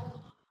more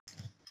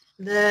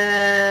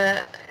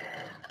the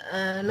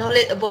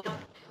knowledge about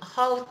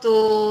how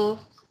to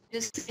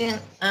using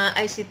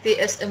ICT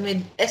as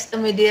a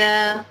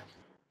media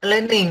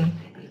learning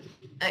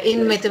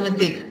in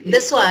mathematics.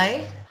 That's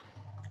why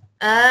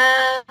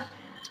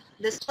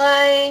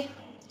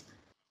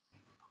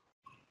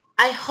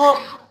I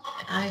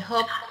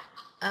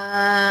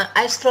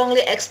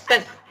strongly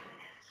expect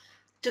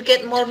to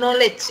get more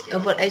knowledge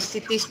about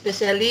ICT,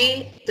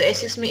 especially to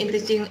assist me in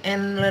teaching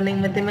and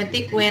learning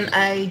mathematics when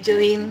I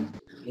join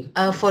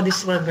for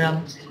this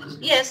program.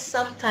 Yes,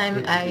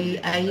 sometimes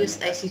I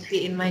use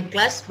ICT in my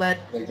class, but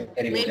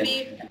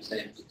maybe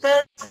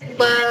first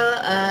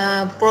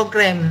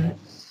program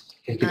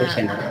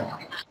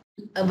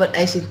about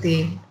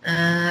ICT.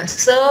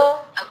 So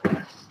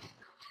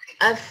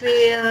I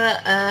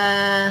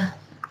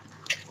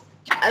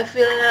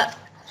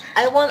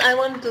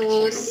want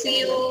to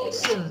see you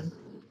soon.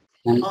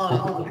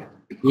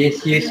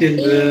 Yes, you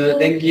should.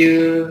 Thank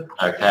you.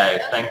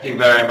 Okay, thank you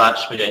very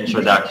much for your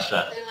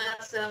introduction.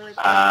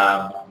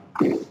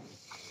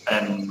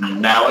 And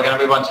now we're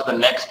going to move on to the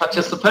next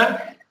participant,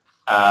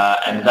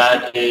 and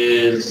that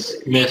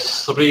is Miss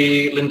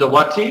Sri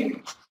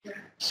Lindawati.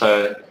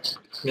 So,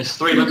 Miss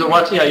Sri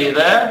Lindawati, are you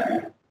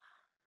there?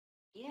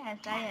 Yes,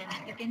 I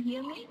am. You can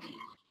hear me?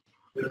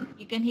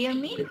 You can hear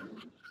me?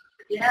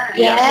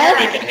 Yes,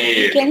 we can hear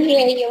you. We can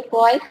hear your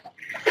voice.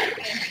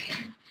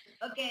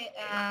 Okay,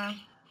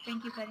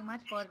 thank you very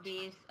much for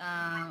this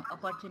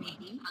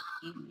opportunity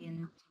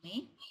given to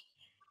me.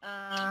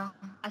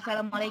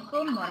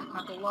 Assalamualaikum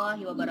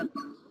warahmatullahi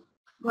wabarakatuh.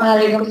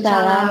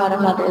 Waalaikumsalam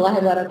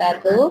warahmatullahi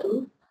wabarakatuh.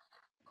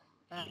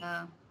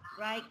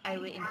 Right, I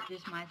will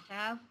introduce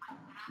myself.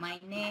 My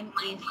name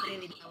is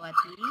Sri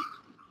Lindawati.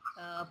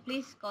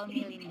 Please call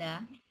me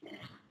Linda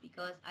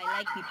because I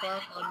like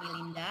people call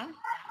me Linda.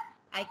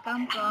 I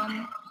come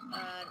from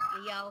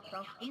Riau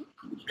province,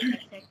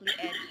 exactly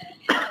at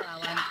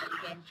Pelalawan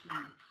Regency.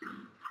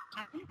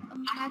 I'm a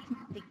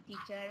mathematics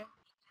teacher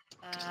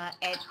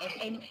at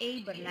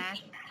SMA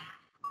Bernas,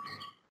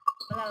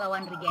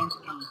 Pelalawan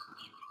Regency.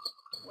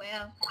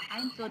 Well,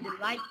 I'm so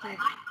delighted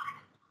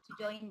to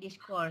join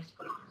this course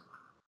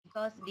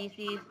because this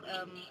is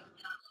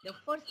the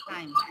first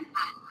time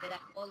that I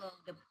follow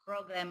the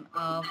program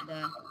of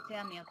the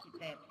SEAQIM.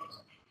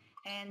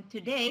 And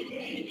today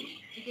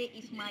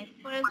is my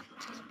first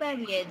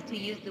experience to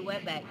use the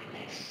WebEx.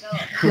 So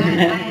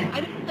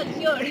I'm not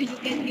sure you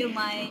can hear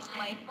my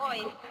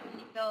voice.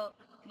 So,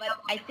 but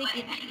I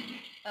think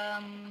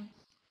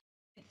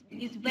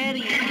it's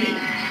very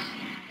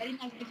very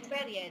nice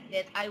experience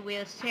that I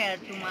will share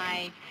to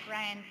my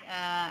friends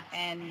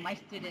and my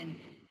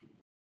students.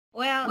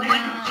 Well,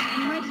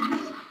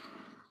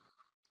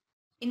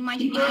 in my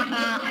school,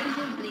 I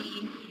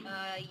usually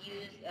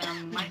use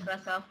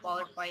Microsoft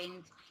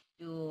PowerPoint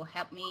to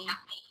help me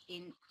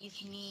in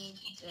ease me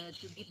to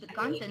give the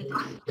content to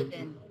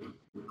students,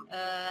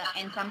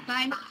 and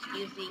sometimes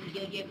using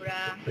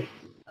GeoGebra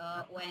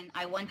when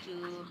I want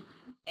to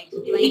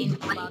explain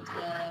about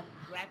the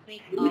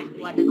graphic of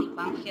quadratic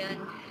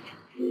function.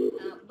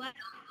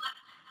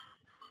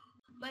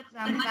 But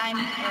sometimes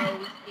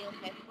we still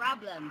have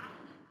problems.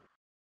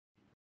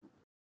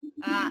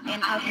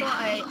 And also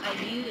I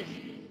use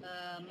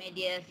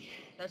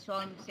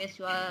social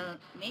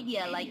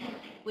media like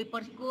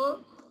Whipper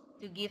School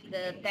to give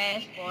the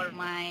test for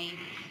my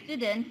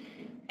students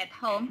at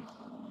home,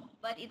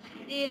 but it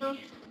still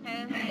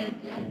has a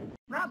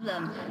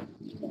problem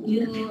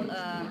due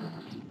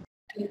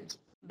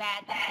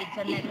bad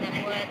internet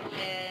network,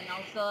 and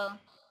also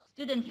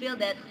students feel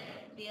that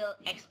still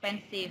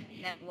expensive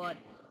network.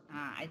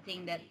 I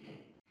think that,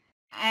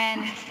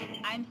 and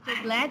I'm so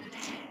glad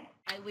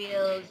I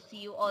will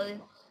see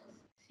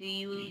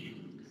you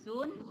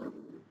soon.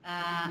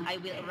 I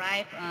will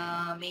arrive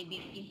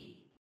maybe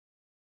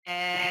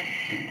at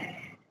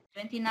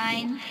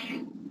 29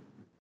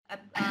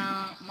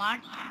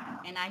 March,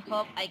 and I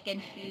hope I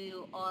can see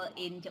you all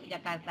in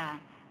Yogyakarta.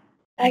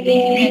 Thank you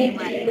very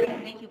much.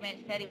 Thank you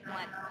very much,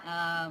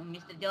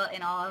 Mr. Joel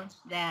and all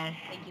there.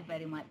 Thank you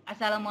very much.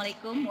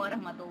 Assalamualaikum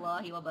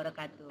warahmatullahi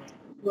wabarakatuh.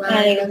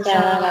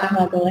 Waalaikumsalam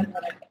warahmatullahi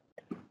wabarakatuh.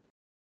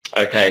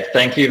 Okay,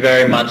 thank you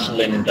very much,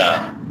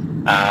 Linda.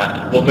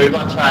 We'll move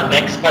on to our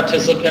next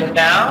participant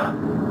now,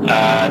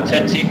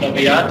 Teti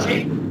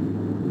Noviati.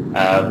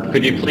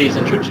 Could you please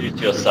introduce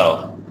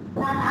yourself?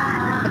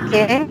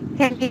 Okay,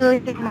 can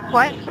you hear my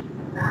voice?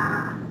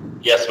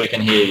 Yes, we can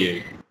hear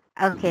you.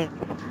 Okay,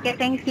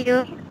 thank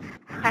you.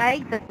 Hi,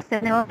 good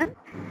afternoon.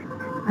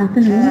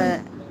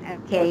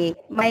 Okay,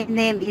 my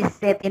name is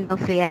Teti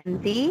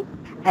Novianti.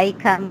 I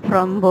come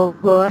from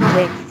Bogor,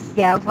 West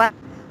Java.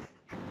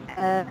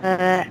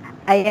 I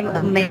am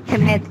a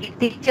mathematics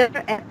teacher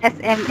at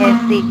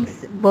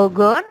SMS 6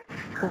 Bogor,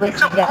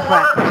 West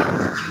Java.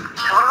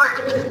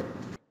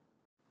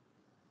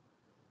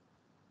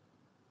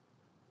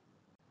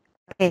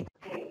 Okay,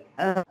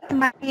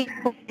 my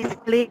book is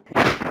please.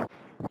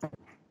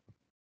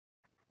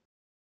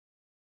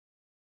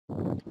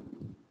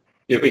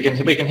 Yeah, we can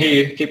hear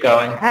you. Keep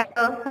going.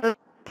 Hello.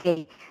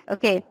 Okay.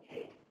 Okay.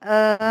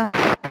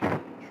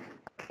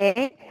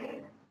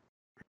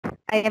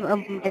 I am a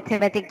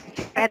mathematics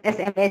teacher at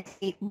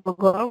SMSC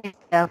Bogor, West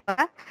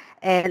Java,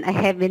 and I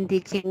have been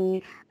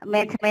teaching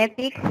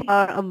mathematics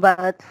for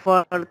about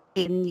 14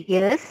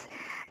 years.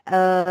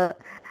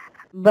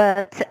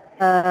 But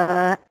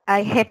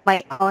I have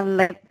my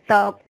own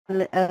laptop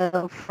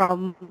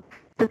from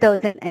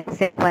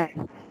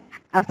 2007.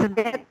 After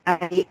that,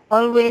 I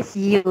always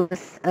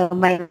use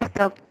my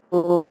laptop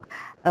to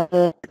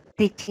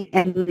teaching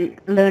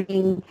and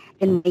learning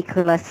in my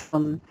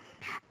classroom.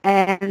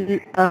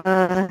 And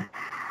I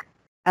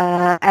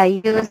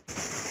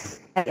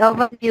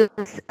often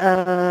use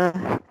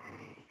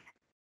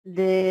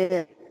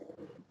the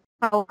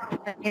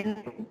PowerPoint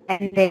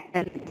and then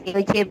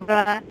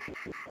GeoGebra,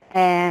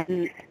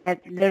 and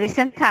at the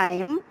recent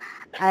time,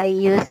 I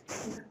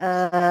use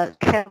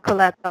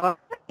calculator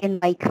in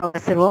my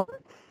classroom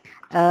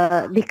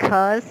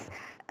because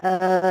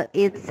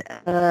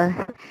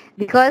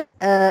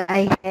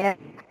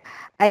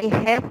I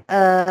have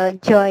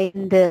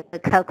joined the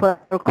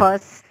calculator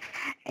course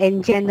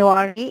in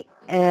January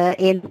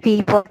in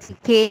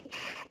PCK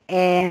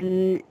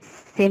and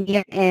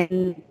Simeon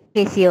and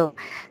Casio.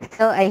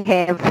 So I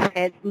have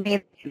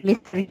met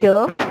Mr.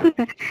 Joe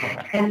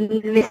and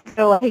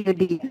Mr.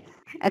 Wahyudi.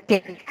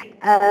 Okay.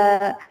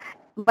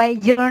 My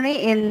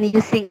journey in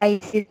using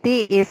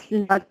ICT is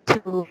not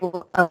too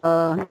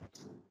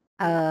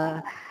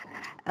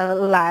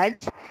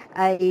large.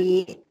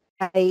 I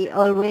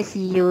always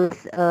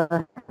use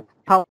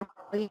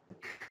PowerPoint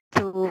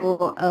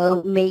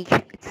to make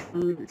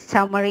some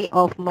summary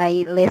of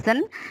my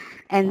lesson,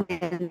 and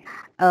then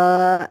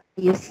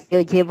use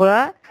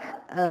GeoGebra,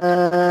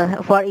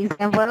 for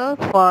example,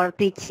 for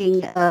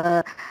teaching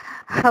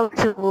how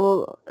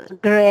to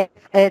graph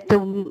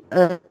to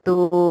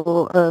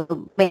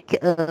make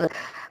a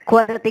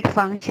quadratic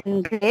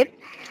function graph,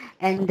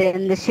 and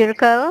then the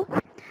circle,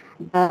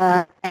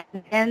 and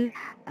then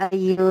I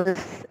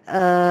use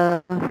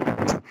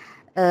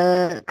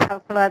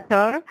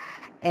calculator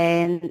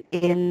and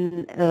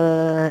in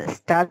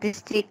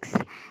statistics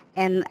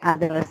and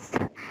others.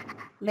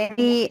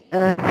 Maybe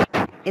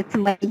it's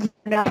my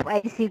genre of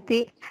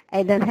ICT.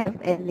 I don't have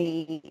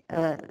any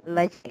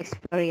large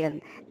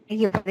experience.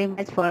 Thank you very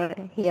much for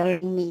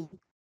hearing me.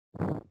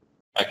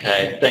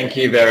 Okay, thank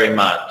you very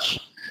much.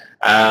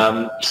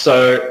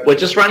 So we're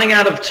just running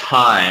out of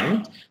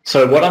time.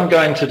 So what I'm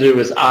going to do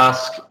is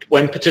ask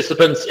when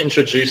participants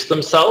introduce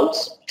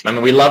themselves. I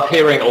mean, we love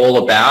hearing all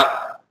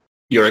about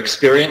your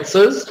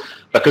experiences,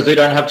 because we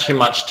don't have too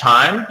much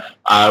time,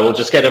 we'll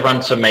just get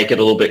everyone to make it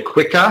a little bit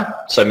quicker.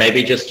 So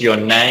maybe just your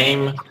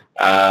name,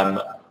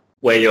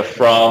 where you're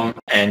from,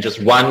 and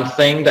just one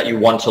thing that you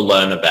want to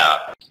learn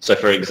about. So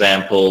for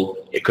example,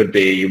 it could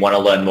be you want to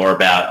learn more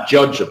about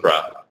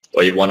GeoGebra,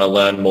 or you want to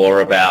learn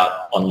more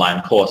about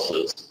online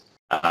courses.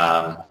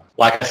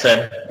 Like I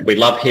said, we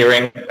love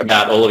hearing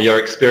about all of your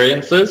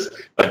experiences,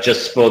 but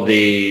just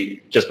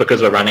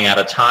because we're running out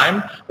of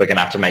time, we're going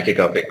to have to make it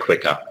go a bit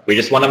quicker. We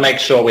just want to make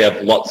sure we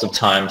have lots of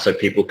time so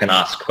people can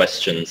ask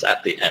questions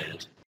at the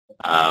end.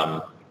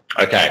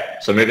 Okay,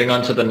 so moving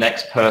on to the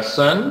next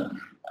person.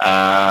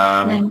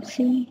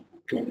 Nancy.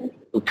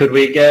 Could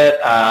we get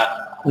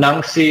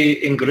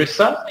Nancy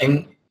Ingrusa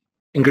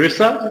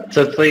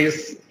to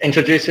please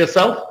introduce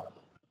yourself?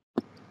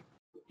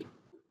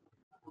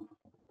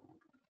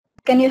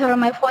 Can you hear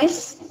my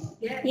voice?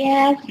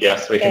 Yes.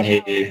 Yes, we can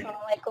hear you.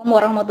 Assalamualaikum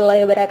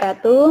warahmatullahi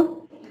wabarakatuh.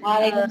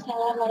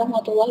 Waalaikumsalam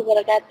warahmatullahi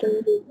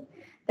wabarakatuh.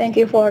 Thank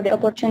you for the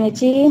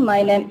opportunity.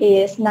 My name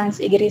is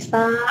Nancy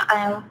Igrisa. I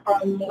am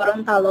from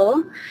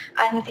Gorontalo.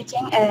 I am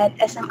teaching at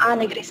SMA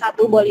Negeri 1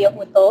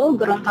 Boliohuto,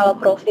 Gorontalo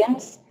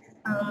Province.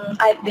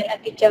 I've been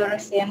a teacher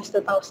since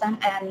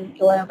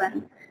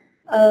 2011.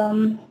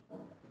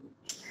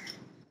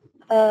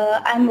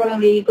 I'm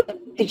really good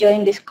to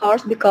join this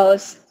course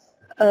because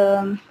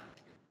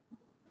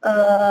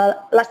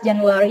last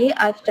January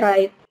I've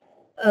tried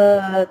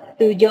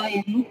to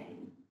join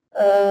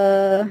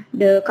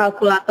the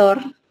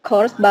calculator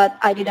course, but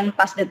I didn't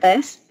pass the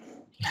test.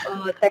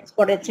 Thanks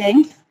for the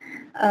change.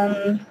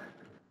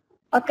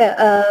 Okay.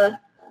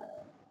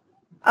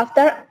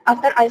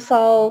 After I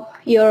saw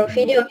your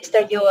video,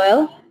 Mr.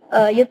 Joel,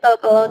 you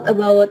talk a lot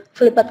about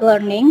flipped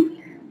learning.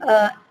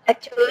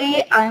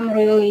 Actually, I'm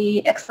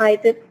really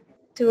excited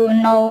to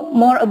know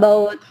more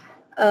about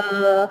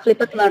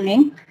flipped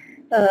learning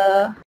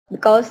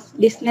because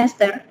this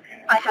semester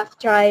I have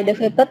tried the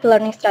flipped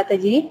learning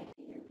strategy,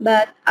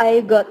 but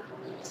I got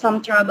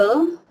some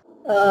trouble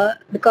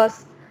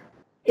because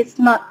it's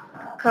not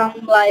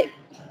come like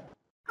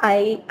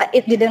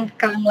it didn't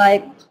come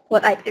like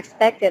what I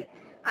expected.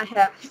 I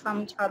have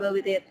some trouble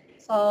with it,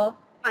 so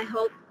I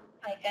hope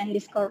I can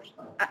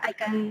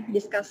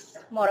discuss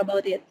more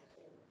about it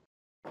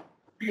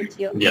with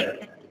you.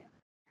 Yeah.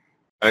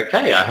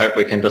 Okay, I hope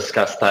we can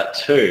discuss that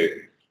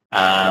too.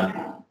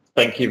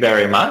 Thank you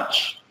very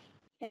much.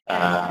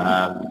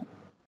 And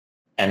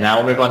now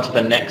we'll move on to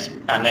our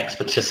next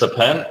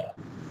participant.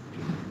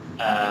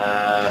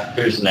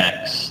 Who's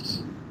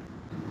next?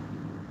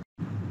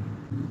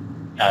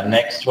 Our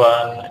next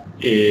one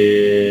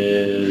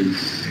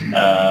is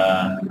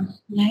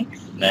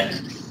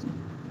next.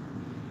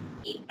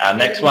 Our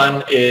next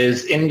one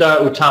is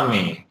Indah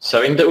Utami.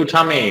 So Indah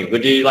Utami,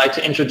 would you like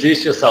to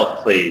introduce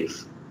yourself,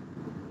 please?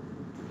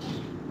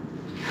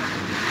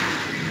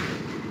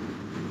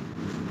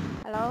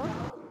 Hello.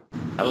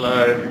 Hello.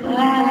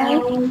 Hi.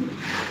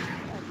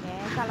 Okay.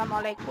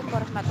 Assalamualaikum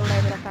warahmatullahi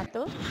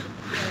wabarakatuh.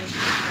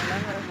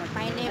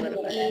 My name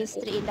is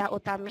Tri Indah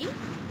Utami.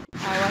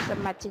 I was a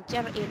math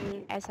teacher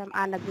in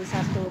SMA Negeri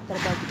 1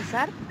 Terbagi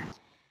Besar.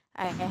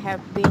 I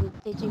have been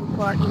teaching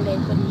for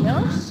 11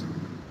 years.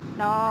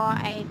 Now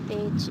I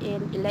teach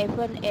in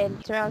 11 and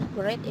 12th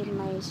grade in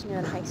my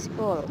senior high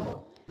school.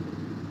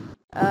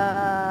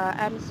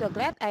 I'm so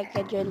glad I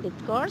can join this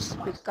course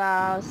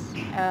because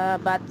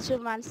about 2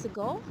 months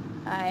ago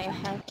I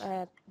have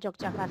at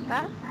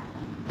Yogyakarta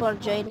for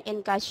join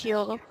in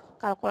Casio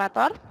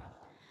calculator.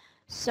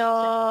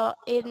 So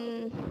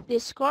in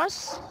this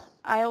course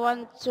I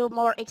want to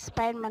more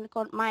expand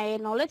my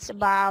knowledge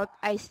about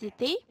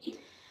ICT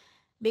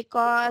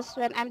because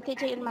when I'm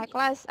teaching in my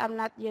class I'm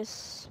not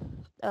use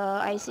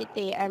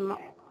ICT. I'm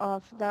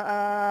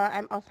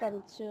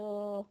often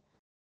to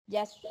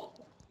just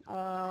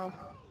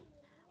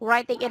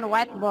writing in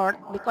whiteboard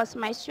because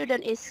my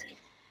student is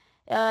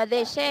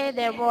they say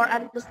they're more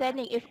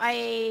understanding if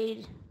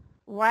I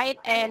write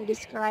and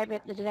describe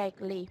it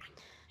directly.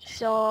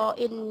 So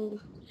in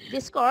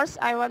this course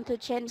I want to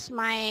change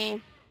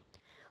my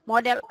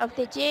model of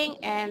teaching,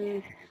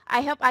 and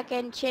I hope I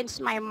can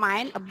change my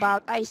mind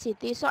about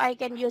ICT so I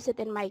can use it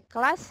in my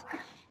class,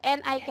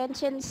 and I can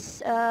change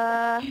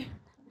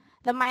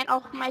the mind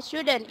of my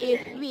student.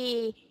 If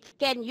we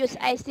can use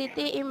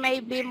ICT, it may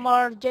be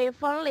more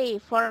joyfully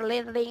for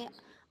learning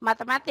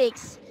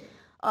mathematics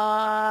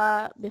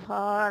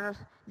before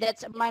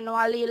that's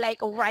manually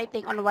like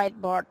writing on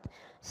whiteboard.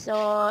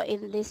 So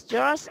in this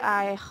course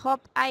I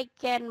hope I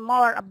can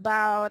more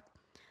about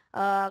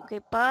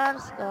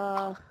Clippers,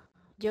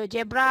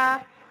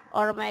 GeoGebra,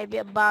 or maybe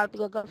about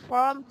Google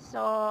Form,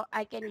 so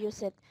I can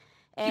use it.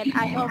 And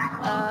I hope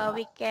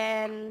we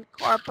can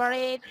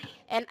cooperate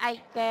and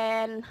I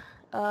can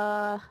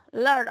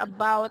learn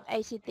about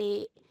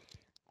ICT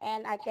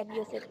and I can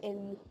use it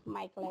in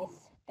my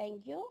class.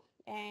 Thank you,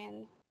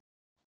 and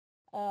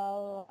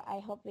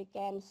I hope I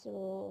can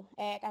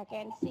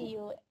see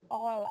you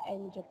all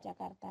in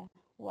Yogyakarta.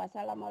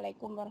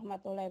 Wassalamualaikum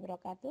warahmatullahi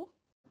wabarakatuh.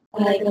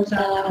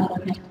 Waalaikumsalam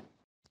warahmatullahi wabarakatuh.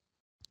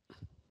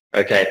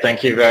 Okay,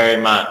 thank you very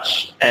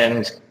much.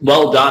 And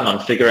well done on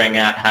figuring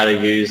out how to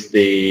use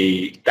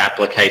the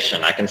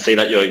application. I can see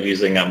that you're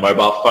using a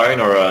mobile phone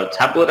or a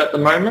tablet at the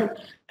moment,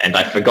 and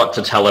I forgot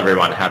to tell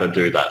everyone how to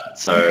do that.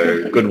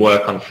 So good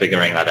work on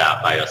figuring that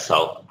out by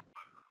yourself.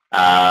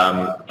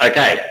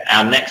 Okay,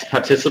 our next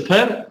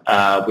participant,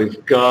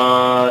 we've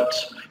got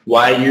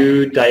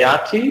Wayu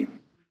Dayati.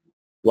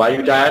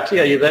 Wayu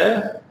Dayati, are you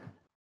there?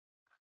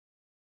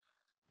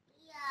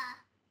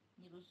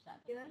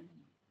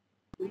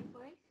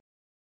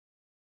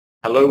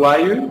 Hello,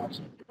 Wayu.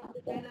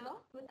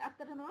 Hello, good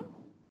afternoon.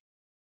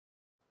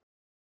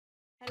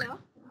 Hello.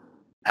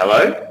 Hello?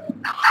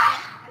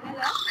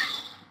 Hello.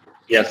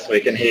 Yes,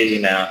 we can hear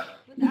you now.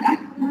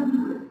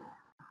 Good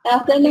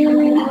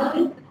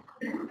afternoon.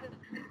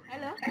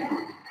 Hello.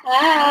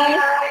 Hi.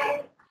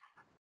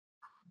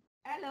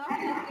 Hello,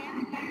 you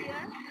can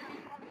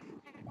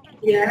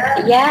hear?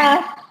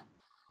 Yeah,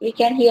 we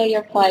can hear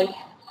your voice.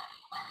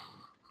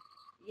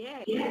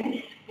 Yes.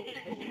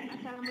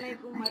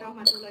 Assalamualaikum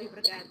warahmatullahi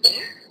wabarakatuh.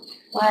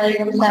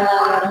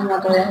 Waalaikumsalam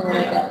warahmatullahi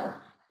wabarakatuh.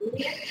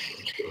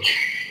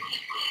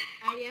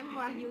 I am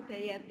Wahyu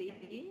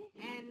Dayati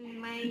and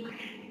my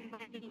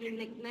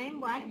nickname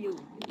Wahyu.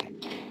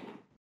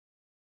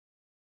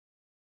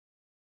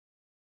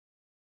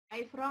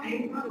 I from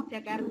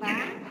Yogyakarta.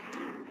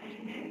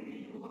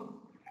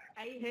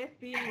 I have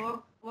been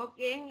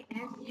working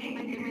as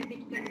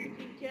mathematics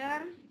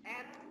teacher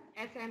at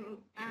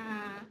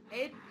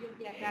SM8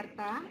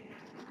 Yogyakarta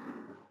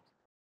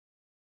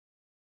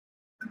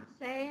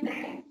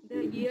since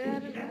the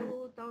year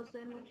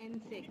 2006.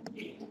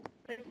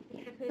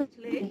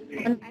 Previously,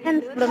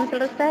 Belum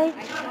selesai.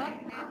 I taught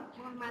at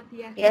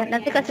Muhammadiyah Ya,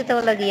 nanti kasih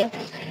tahu lagi ya.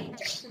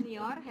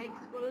 Senior High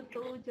School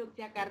to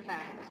Yogyakarta.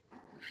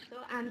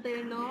 So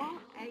until now,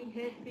 I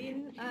have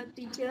been a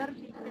teacher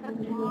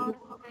for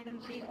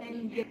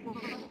 29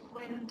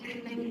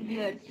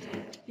 years.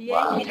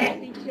 Being a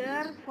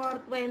teacher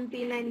for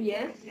 29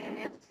 years,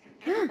 it's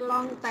a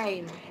long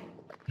time.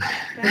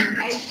 But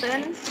I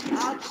turn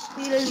out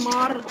still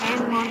more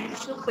and more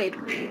stupid.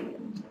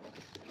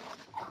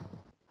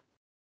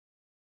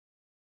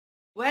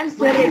 Once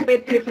the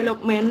rapid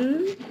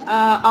development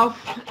of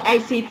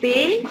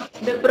ICT,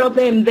 the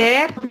problem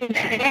that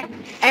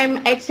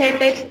I'm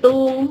excited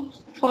to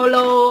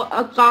follow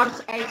a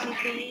course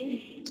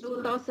ICT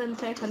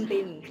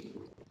 2017.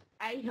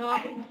 I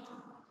hope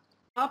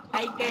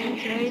I can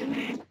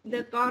join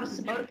the course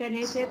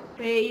organized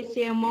by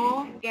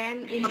CMO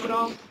can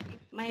improve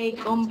my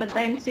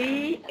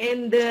competency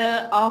in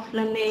the of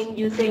learning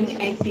using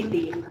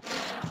ICT.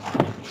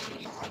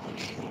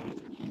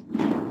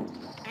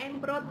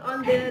 I'm proud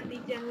on the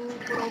teaching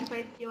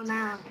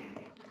professional.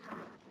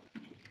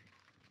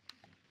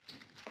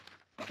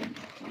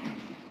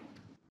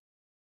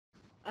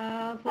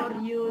 For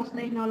use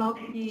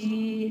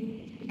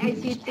technology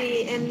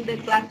ICT in the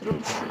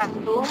classroom.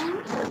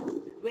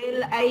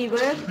 Will I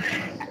work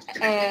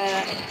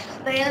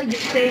still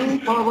using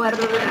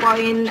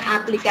PowerPoint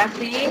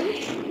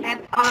application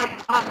at all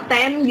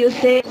time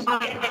using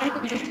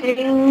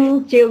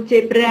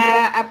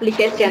GeoGebra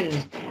application.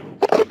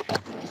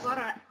 For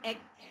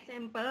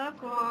example,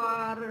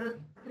 for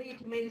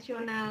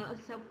three-dimensional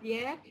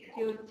subject,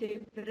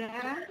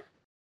 GeoGebra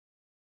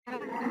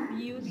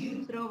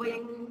use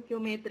drawing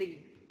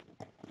geometry.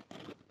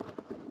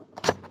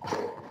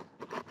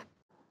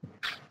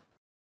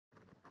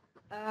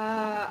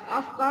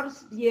 Of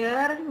course, there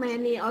are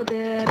many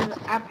other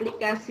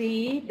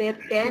applications that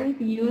can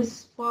be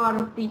used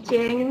for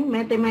teaching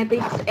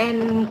mathematics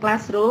in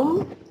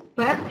classroom,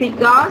 but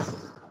because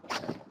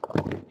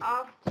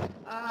of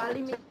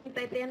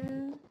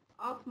limitation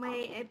of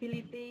my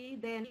ability,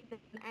 then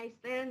I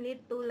still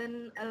need to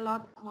learn a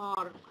lot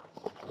more.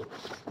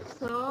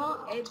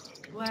 So it's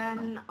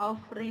one of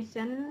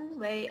reason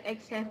why I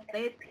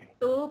accepted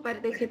to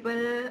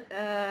participate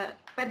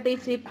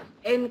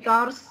in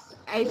course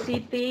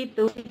ICT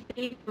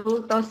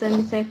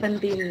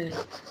 2017.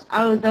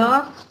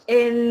 Although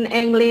in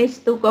English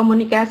to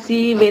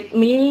communicate with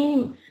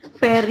me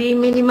very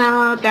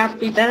minimal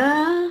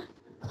capital,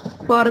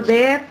 for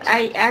that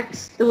I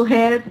asked to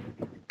help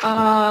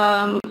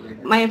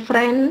my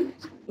friend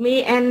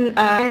me and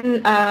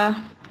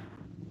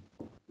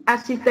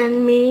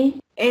assistant me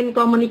in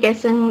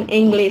communication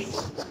English.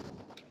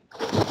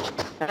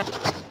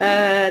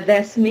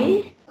 That's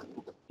me.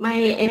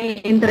 My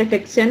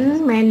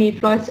introduction, many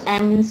plus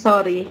I'm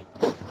sorry.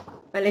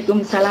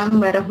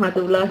 Waalaikumsalam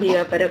warahmatullahi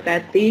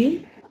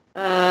wabarakatuh.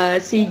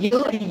 See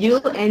you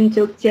in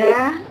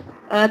Jogja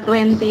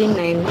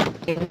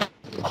 2019.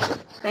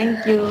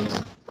 Thank you.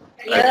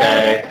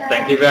 Okay,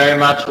 thank you very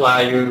much,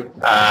 Wayu.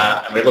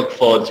 And we look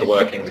forward to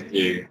working with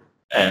you.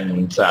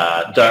 And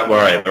don't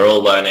worry, we're all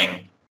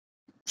learning.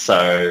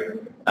 So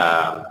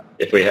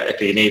if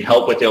you need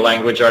help with your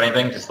language or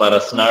anything, just let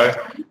us know,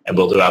 and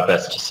we'll do our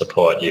best to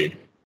support you.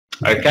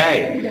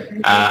 Okay,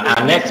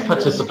 our next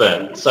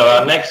participant. So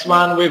our next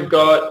one we've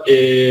got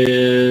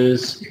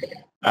is,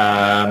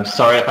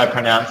 sorry if I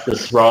pronounced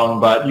this wrong,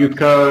 but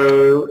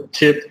Yuko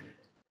Tip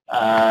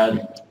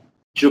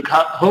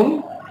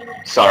Jukathum?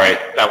 Sorry,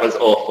 that was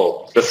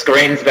awful. The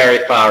screen's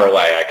very far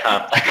away.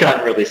 I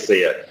can't really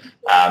see it.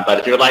 But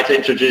if you would like to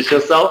introduce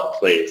yourself,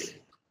 please.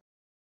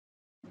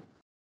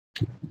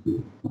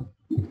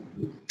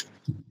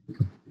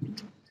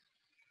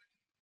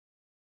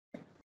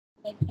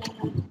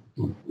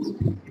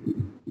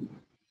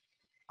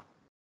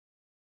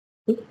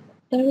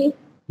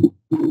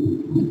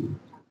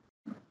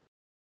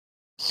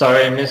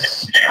 Sorry,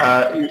 Miss.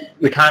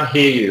 We can't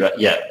hear you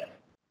yet.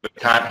 We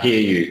can't hear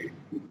you.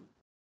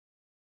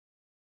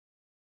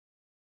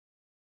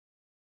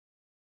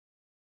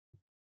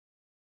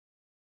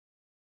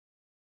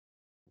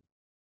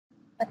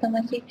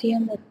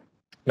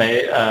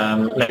 Maybe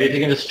if you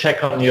can just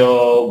check on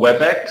your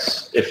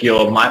WebEx if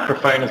your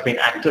microphone has been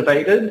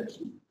activated.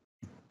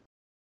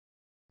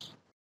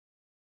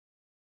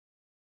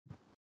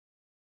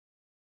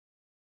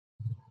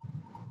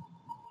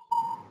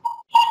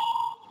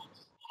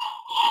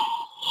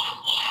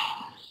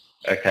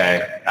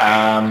 Okay.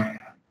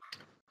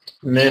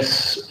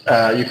 Miss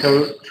we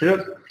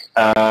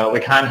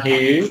can't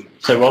hear you.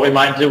 So what we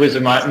might do is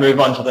we might move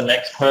on to the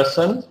next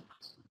person,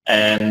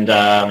 and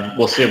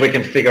we'll see if we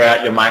can figure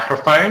out your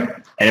microphone.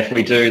 And if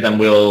we do, then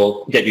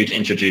we'll get you to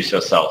introduce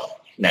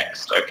yourself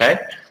next, okay?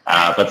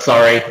 But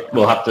sorry,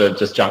 we'll have to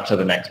just jump to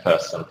the next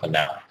person for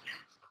now.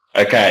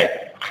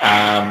 Okay.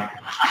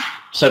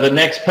 So the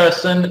next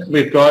person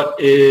we've got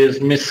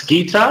is Miss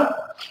Gita.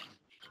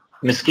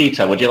 Miss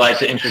Gita, would you like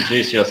to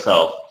introduce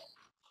yourself?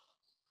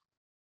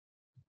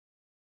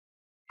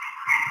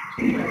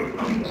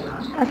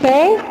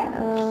 Okay,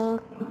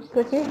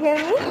 could you hear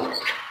me?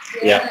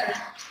 Yeah.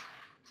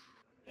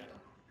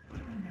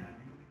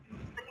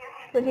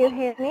 Could you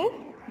hear me?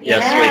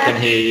 Yes, we can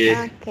hear you.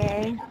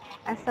 Okay.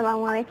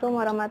 Assalamualaikum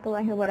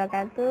warahmatullahi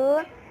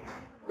wabarakatuh.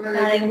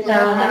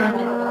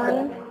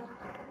 Waalaikumsalam.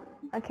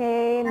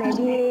 Okay,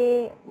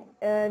 maybe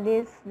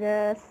this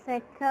the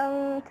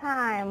second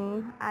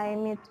time I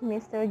meet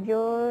Mr.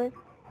 George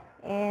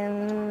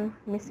and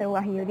Mr.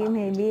 Wahyudi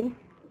maybe,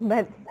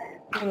 but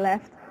he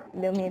left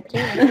the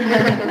meeting.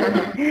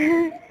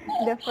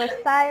 The first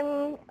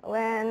time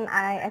when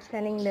I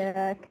attending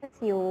the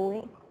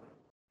KSU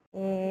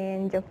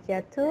in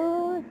Jogja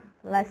 2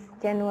 last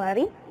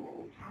January.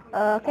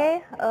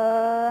 Okay,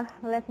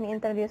 let me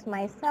introduce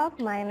myself.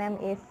 My name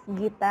is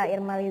Gita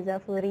Irmaliza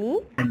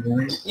Furi.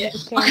 You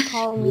can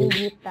call me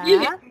Gita.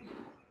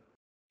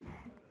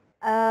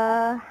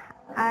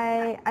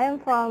 I am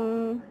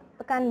from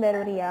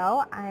Pekanbaru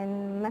Riau.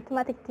 I'm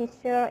mathematics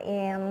teacher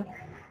in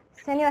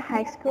Senior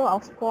High School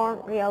of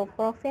Sport Riau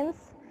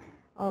Province.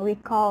 We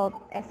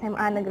call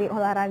SMA Negeri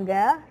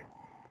Olahraga.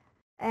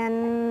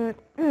 And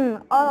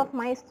all of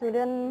my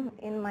students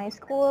in my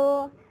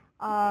school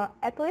are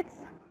athletes.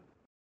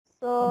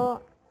 So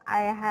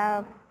I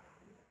have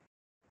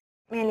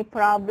many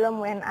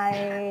problems when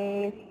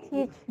I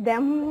teach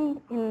them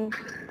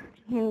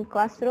in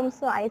classroom.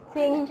 So I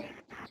think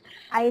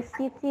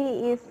ICT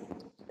is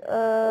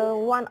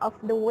one of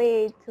the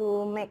way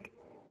to make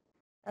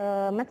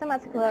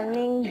mathematics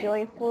learning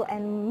joyful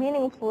and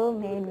meaningful.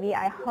 Maybe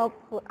I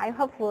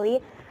hopefully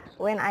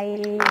when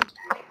I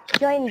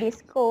join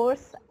this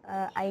course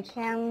I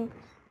can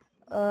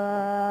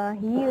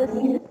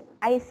use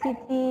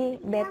ICT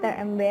better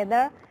and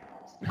better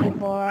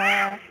before.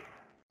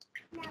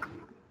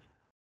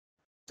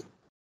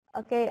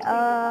 Okay,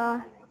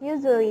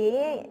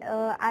 usually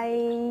I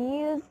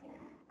use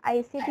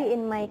ICT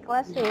in my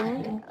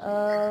classroom.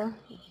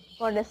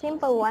 For the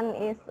simple one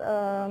is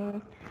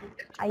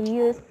I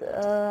use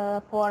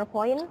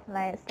PowerPoint,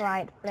 like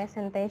slide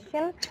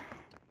presentation,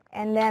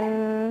 and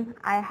then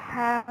I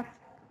have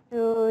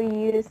to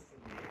use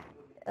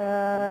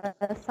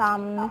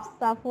some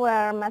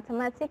software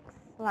mathematics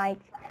like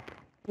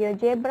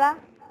GeoGebra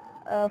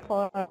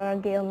for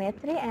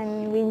geometry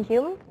and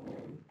Winjum,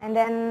 and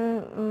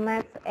then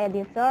math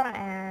editor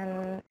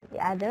and the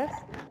others.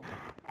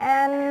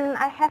 And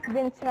I have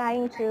been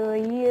trying to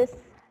use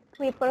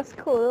Clipper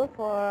School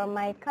for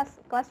my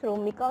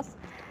classroom because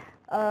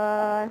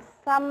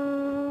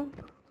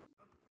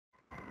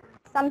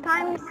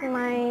sometimes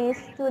my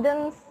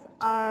students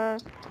are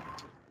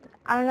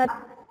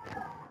not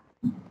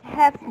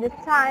have the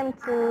time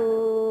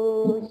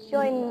to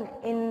join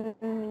in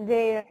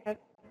their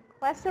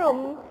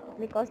classroom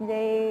because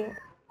they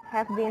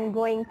have been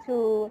going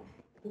to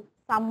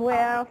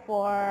somewhere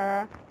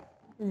for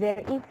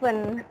their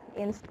event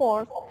in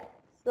sports.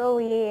 So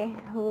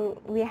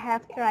we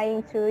have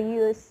trying to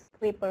use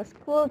Clipper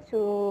School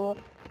to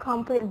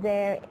complete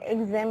their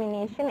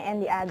examination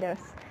and the others.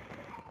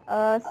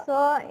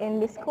 So in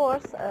this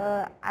course,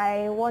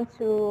 I want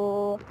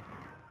to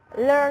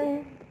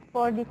learn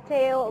for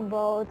detail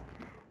about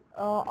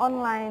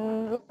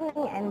online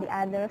learning and the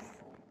others.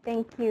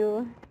 Thank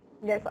you.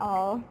 That's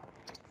all.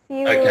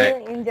 See you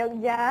in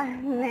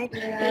Jogja next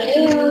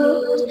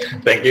year.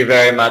 Thank you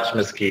very much,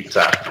 Ms.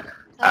 Gita.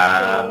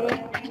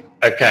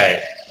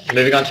 Okay,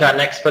 moving on to our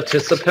next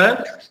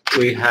participant.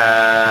 We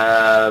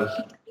have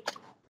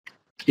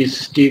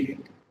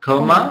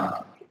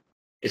Istiqomah.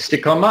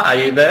 Istiqomah, are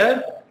you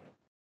there?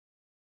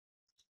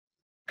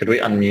 Could we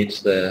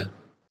unmute the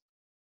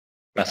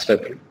Mas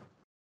Febri?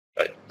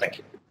 Right, thank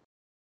you.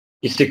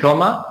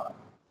 Istiqomah,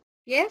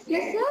 Yes,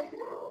 mister?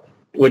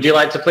 would you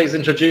like to please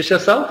introduce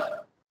yourself?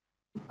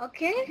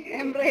 Okay,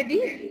 I'm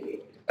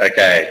ready.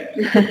 Okay.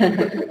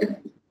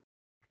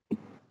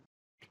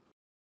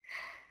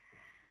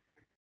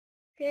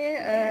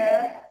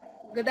 Okay,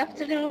 good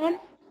afternoon.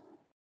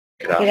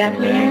 Good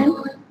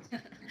afternoon.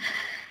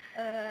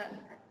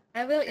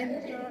 I will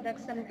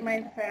introduce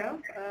myself.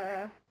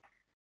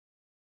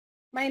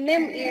 My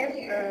name is,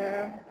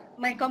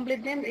 my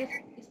complete name is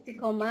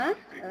Istiqomah.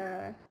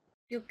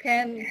 You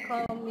can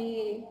call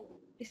me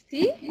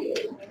Isti.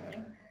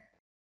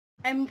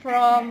 I'm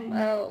from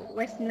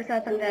West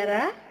Nusa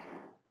Tenggara.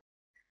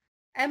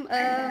 I'm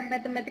a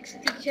mathematics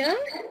teacher.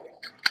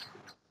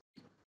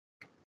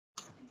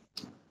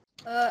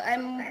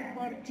 I'm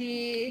 48.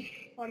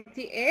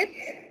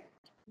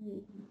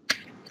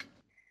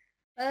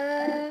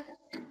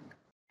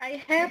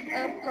 I have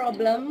a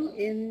problem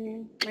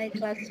in my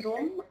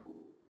classroom.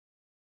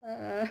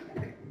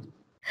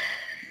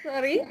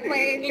 Sorry, my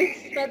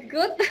English is not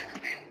good.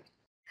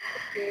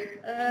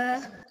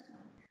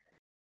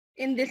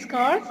 In this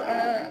course,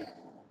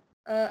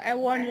 I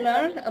want to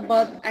learn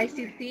about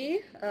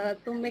ICT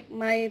to make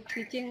my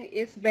teaching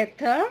is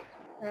better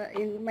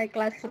in my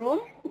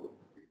classroom.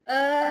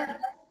 I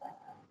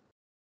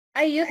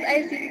use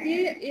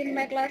ICT in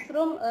my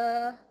classroom.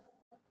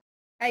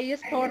 I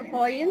use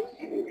PowerPoint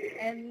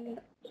and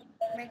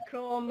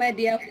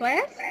Macromedia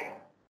Flash,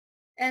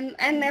 and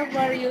I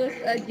never use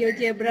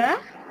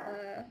GeoGebra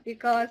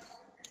because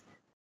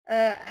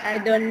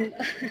I don't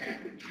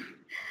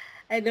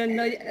I don't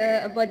know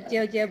about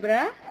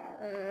GeoGebra.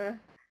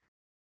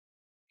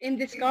 In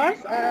this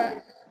course,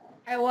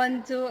 I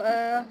want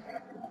to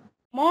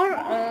more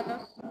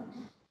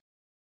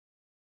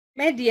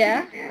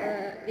media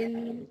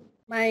in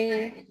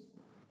my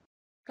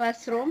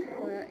classroom.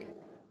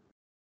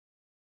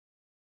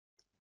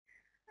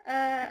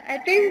 I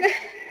think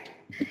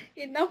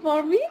enough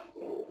for me.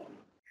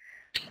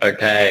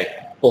 Okay.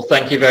 Well,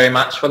 thank you very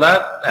much for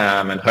that,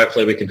 and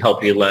hopefully we can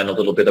help you learn a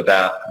little bit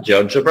about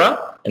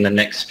GeoGebra in the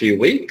next few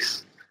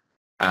weeks.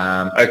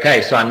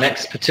 Okay, so our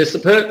next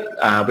participant,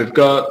 we've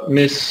got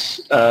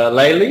Miss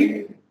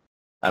Layli.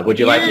 Would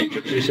you like to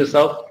introduce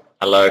yourself?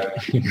 Hello.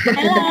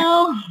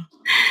 Hello.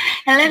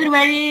 Hello,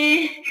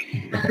 everybody.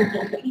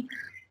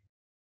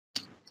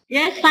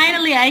 Yes,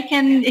 finally I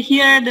can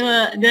hear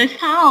the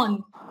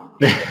sound.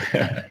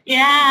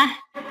 Yeah.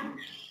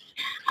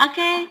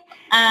 Okay.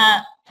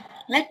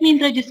 Let me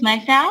introduce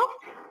myself.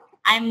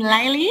 I'm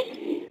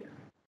Laili.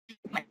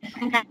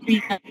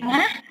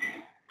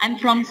 I'm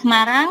from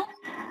Semarang.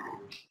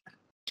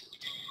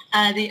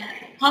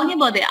 Talking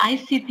about the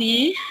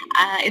ICT,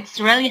 it's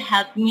really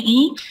helped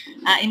me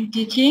in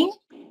teaching,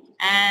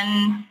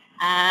 and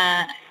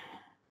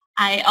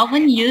I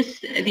often use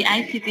the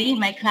ICT in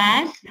my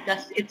class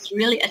because it's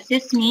really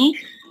assists me,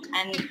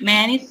 and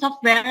many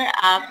software,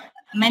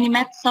 many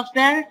math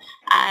software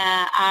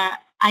I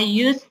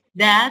use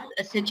that,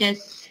 such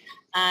as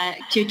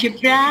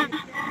GeoGebra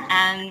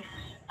and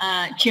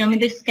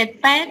Geometry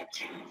Sketchpad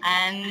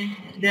and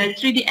the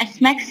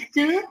 3ds Max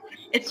too.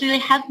 It's really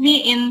helped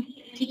me in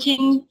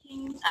teaching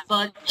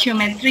about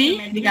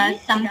geometry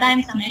because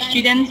sometimes my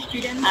students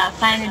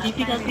find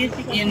difficulties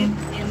in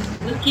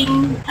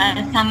looking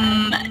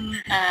some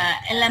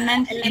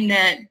elements in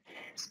the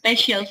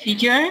spatial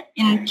figure,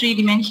 in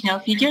three-dimensional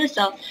figure.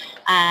 So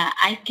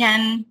I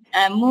can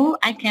move,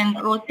 I can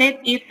rotate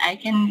it, I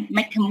can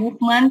make a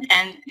movement,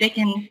 and they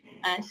can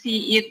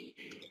see it,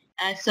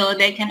 so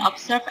they can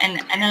observe and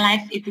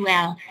analyze it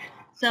well.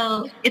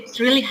 So it's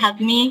really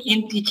helped me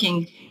in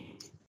teaching.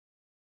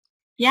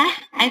 Yeah,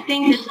 I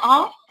think that's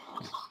all.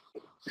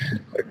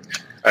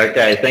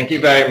 Okay, thank you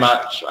very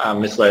much,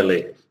 Miss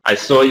Layli. I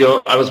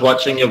was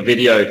watching your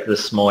video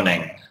this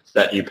morning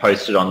that you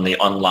posted on the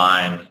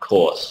online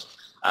course.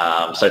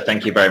 So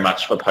thank you very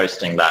much for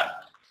posting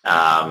that.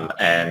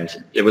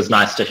 And it was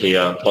nice to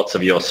hear lots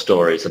of your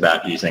stories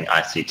about using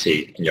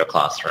ICT in your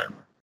classroom.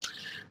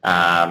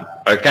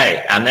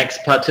 Okay, our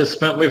next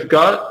participant we've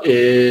got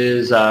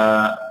is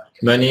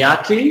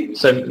Murniati.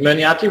 So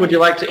Murniati, would you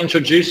like to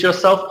introduce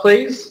yourself,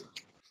 please?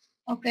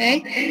 Okay,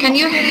 can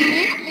you hear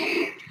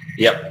me?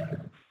 Yep.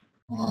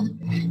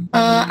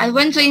 I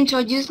want to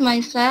introduce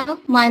myself.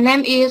 My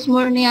name is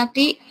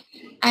Murniati.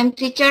 I'm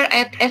teacher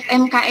at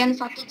SMKN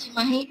 1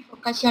 Cimahi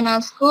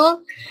Vocational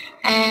School,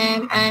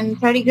 and I'm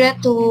very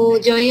glad to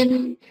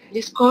join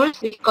this course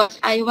because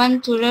I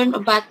want to learn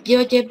about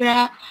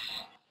GeoGebra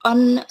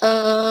on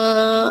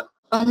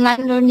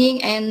online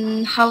learning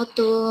and how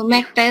to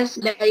make tests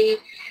by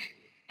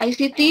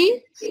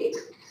ICT.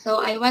 So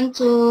I want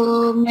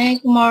to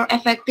make more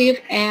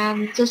effective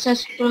and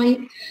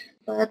successfully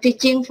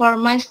teaching for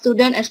my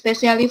student,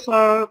 especially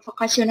for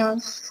vocational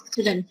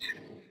students.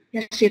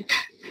 That's it.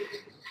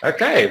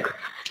 Okay,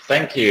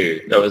 thank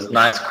you. That was a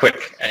nice,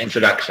 quick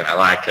introduction. I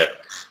like it.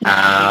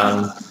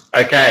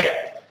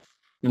 Okay,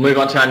 we'll move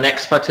on to our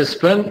next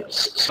participant.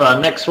 So our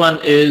next one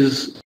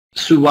is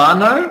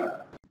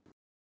Suwano.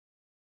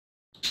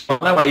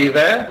 Hello, are you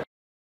there?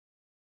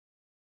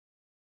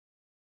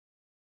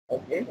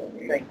 Okay,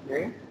 thank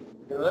you.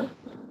 Good.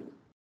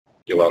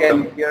 You're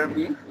welcome. Can you hear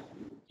me?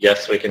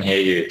 Yes, we can hear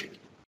you.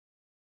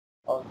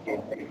 Okay,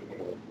 thank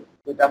you.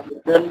 Good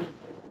afternoon,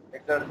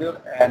 Dr.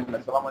 Dur, and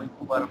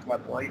Assalamualaikum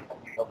warahmatullahi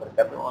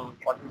wabarakatuh, all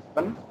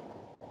participants.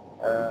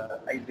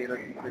 I will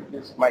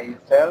introduce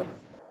myself.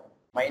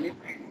 My name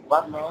is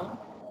Warno.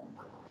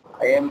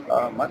 I am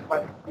a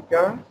mathematics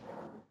teacher.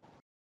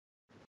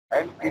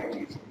 I am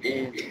teaching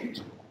in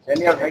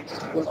Senior High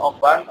School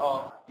of Ban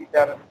of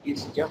Teacher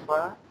East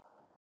Java.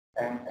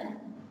 And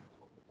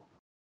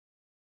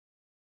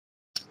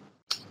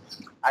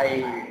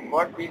I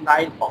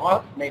 49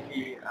 all,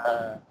 maybe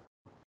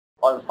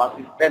all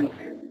participants.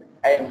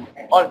 I am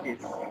all this.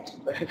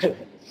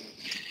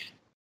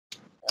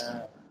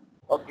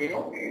 Okay.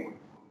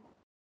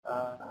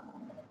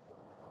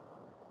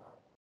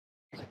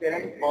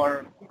 Experience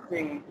for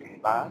teaching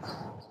class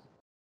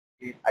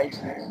is I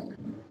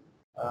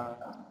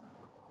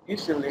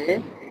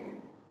usually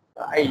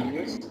I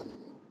use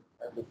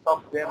the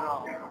software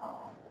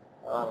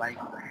like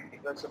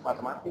because of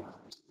mathematics.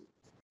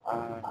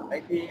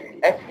 Maybe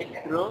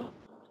FX rule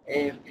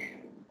if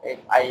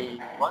I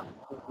want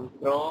to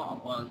draw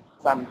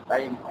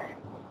sometime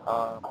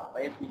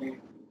maybe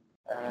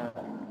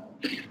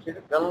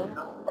circle,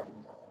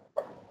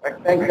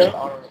 rectangle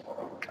or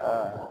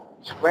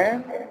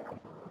square.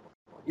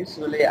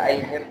 Usually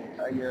I have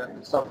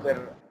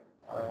software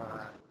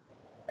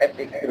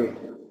FX rule.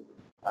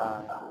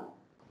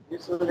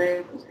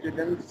 Usually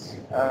students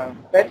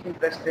very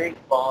interesting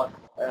about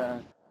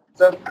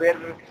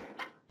software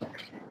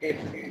if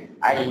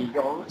I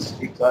use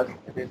because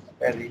it is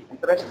very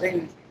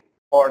interesting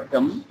for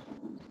them.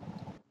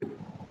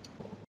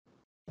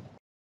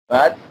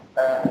 But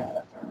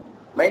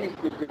many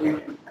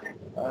students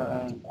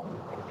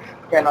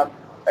cannot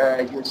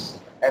use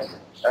as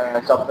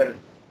software.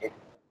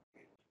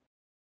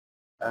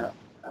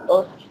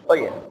 Oh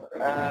yeah.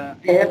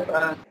 We have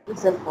a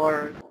question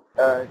for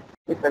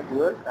Mr.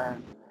 Dur.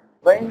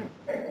 When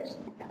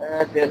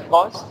the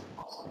cost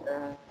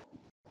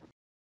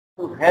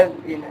to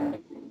help in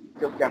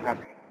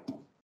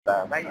Yogyakarta,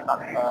 why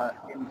not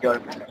in your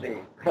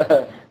country?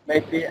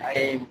 Maybe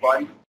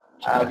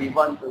we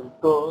want to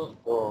go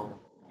to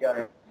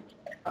your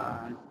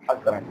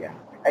Australia.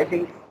 I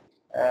think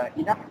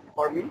enough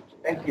for me.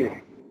 Thank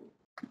you.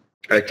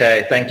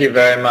 Okay, thank you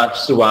very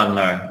much,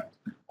 Suwarno.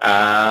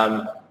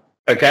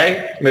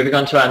 Okay, moving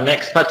on to our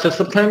next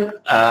participant,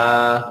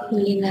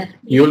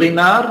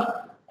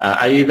 Yulinar.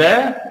 Are you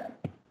there?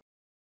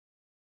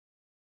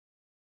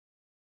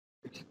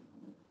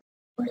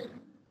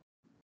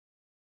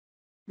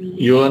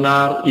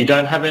 Yulinar, you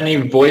don't have any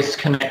voice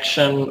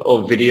connection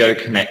or video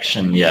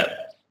connection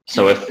yet.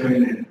 So if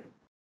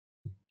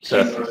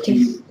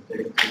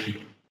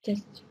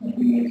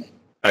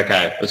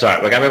okay, that's all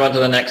right. We're going to move on to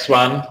the next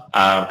one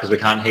because we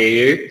can't hear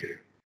you.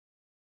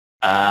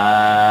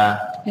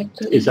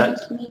 Is that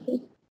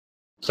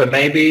so?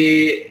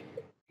 Maybe,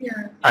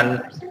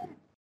 and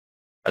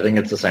I think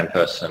it's the same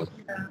person.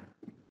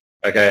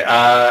 Okay,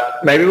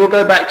 maybe we'll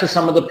go back to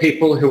some of the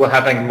people who were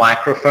having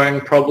microphone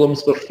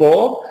problems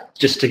before,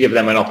 just to give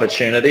them an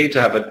opportunity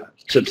to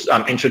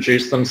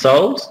introduce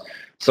themselves.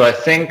 So I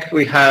think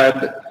we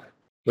had,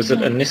 was it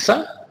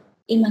Anissa?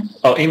 Imas.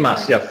 Oh,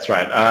 Imas, yeah, that's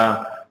right.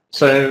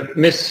 So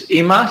Miss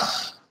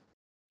Imas,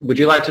 would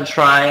you like to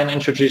try and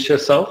introduce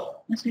yourself?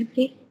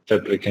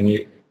 Can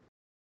you?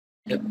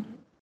 Yep.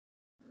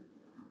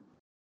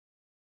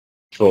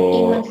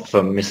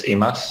 For Miss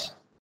Imas.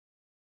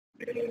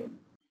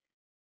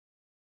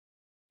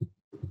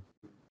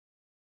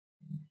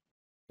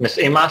 Miss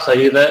Imas, are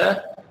you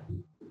there?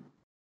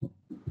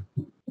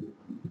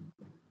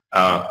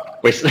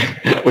 We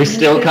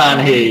still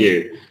can't hear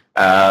you.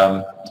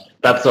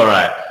 That's all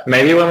right.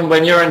 Maybe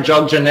when you're in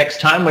Jogja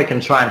next time, we can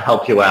try and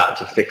help you out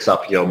to fix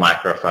up your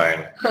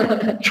microphone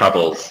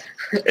troubles.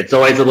 It's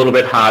always a little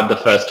bit hard the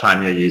first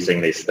time you're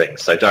using these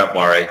things, so don't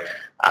worry.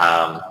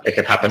 It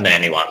can happen to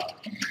anyone.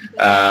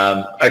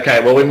 Okay,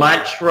 well, we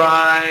might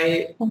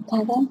try...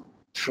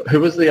 Who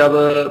was the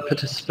other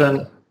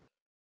participant?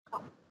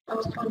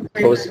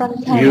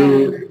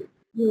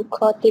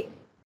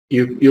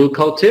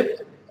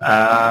 Yulkotip.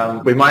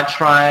 We might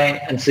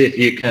try and see if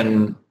you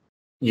can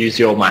use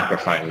your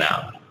microphone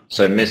now.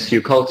 So Miss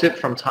Yulkotip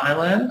from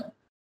Thailand.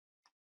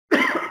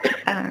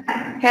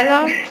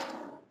 Hello.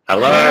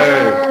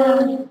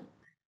 Hello.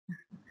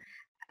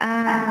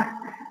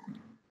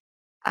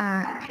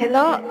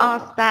 Hello, all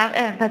staff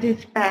and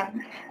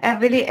participants.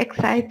 Very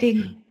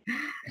exciting.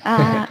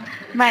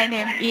 My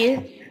name is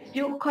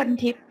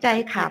Yukontip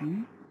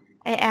Jaikham.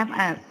 I am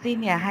a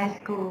senior high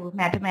school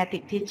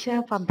mathematics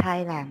teacher from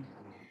Thailand.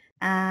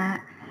 I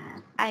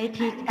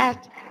teach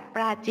at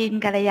Prajin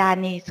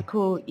Kalayani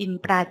School in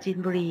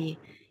Prajinburi.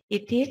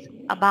 It is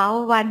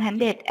about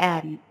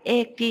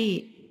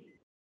 180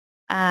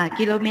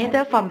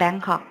 kilometers from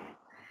Bangkok.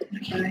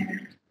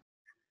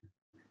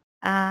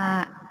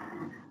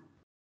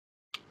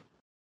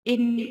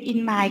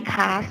 in my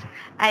class,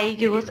 I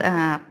use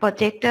a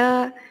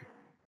projector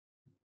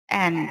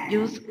and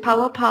use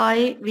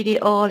PowerPoint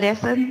video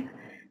lesson.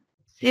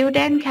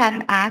 Students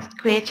can ask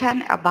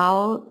questions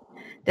about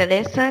the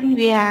lesson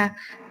via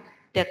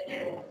the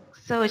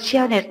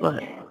social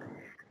network.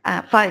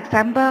 For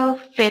example,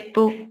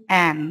 Facebook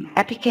and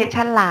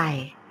application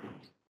Line.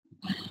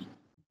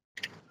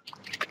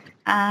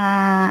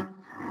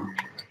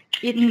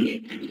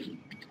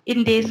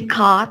 In this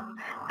course,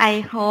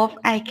 I hope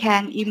I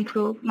can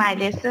improve my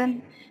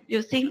lesson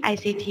using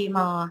ICT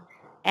more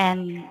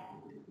and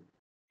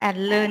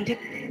learn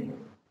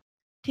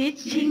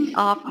teaching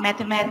of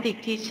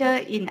mathematics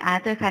teacher in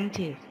other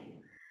countries.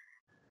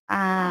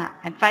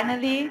 And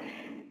finally,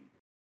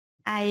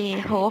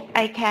 I hope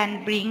I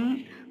can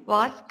bring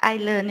what I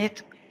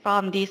learned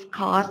from this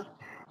course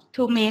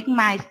to make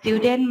my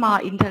students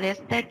more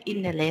interested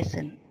in the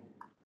lesson.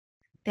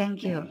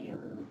 Thank you.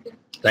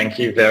 Thank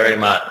you very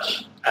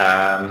much.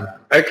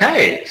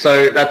 Okay,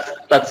 so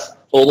that's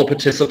all the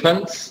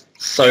participants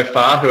so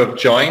far who have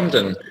joined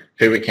and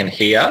who we can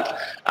hear.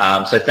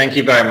 So thank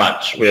you very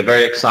much. We're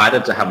very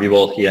excited to have you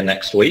all here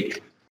next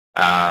week.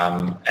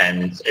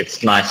 And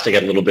it's nice to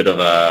get a little bit of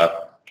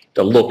a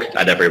look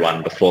at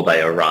everyone before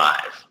they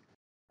arrive.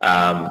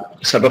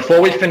 So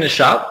before we finish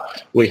up,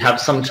 we have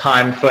some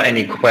time for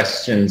any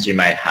questions you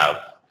may have.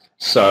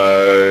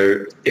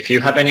 So if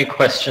you have any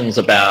questions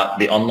about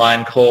the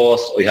online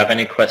course or you have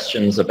any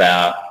questions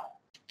about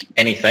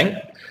anything,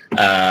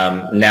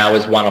 now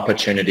is one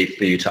opportunity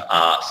for you to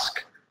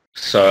ask.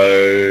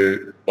 So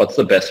what's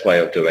the best way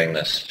of doing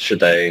this?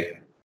 Should we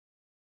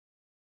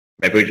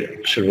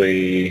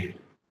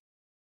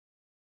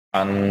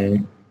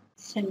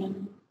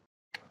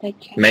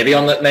maybe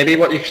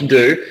what you can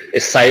do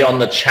is say on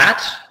the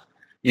chat,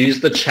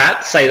 use the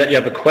chat, say that you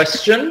have a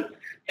question,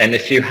 and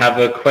if you have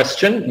a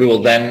question, we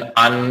will then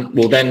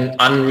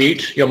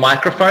unmute your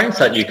microphone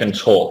so that you can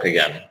talk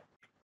again.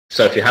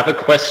 So if you have a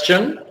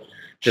question,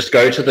 just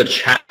go to the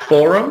chat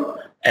forum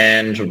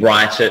and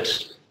write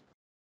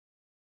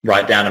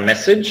down a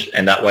message,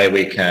 and that way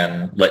we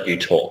can let you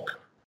talk.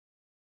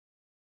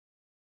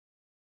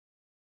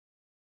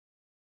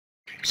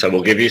 So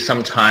we'll give you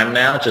some time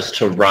now just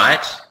to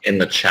write in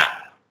the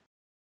chat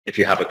if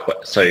you have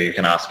so you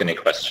can ask any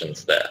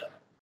questions there.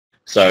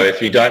 So if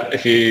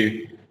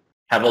you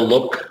have a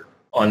look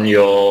on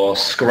your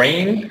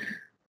screen,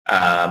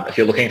 if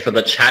you're looking for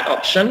the chat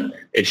option,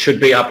 it should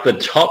be up the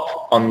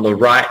top on the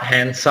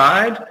right-hand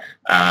side.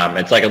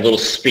 It's like a little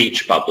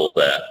speech bubble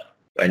there.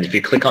 And if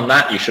you click on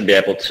that, you should be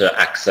able to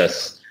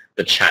access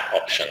the chat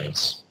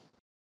options.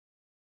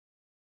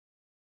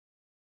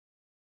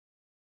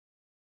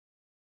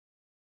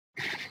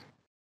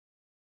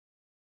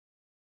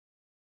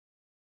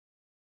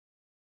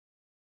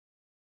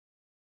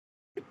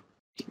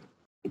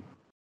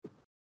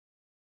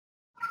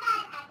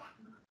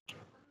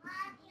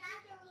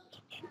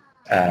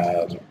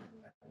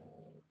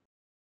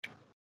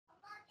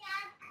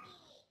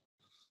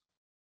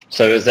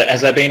 So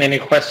has there been any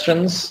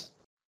questions?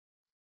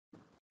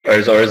 Or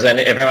is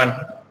everyone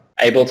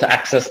able to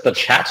access the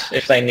chat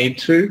if they need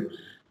to?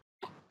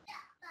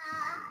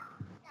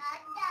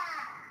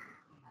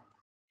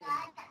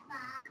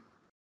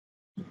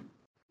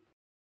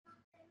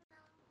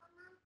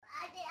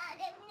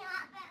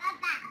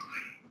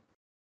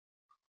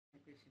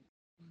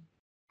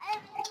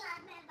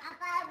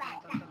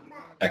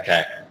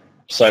 Okay.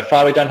 So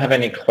far we don't have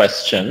any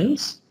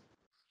questions.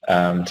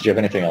 Did you have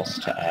anything else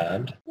to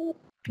add?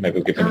 Maybe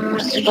we'll give them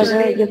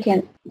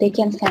They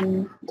can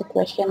send the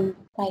question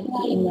by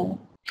email.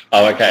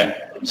 Oh,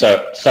 okay.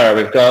 So, sorry,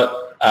 we've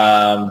got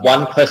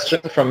one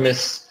question from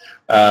Miss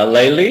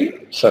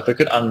Layli. So if we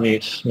could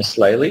unmute Miss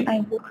Layli. I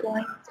would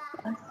like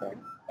to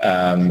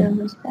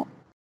answer.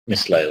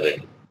 Miss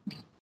Layli.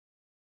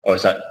 Oh,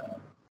 is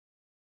that?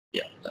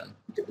 Yeah.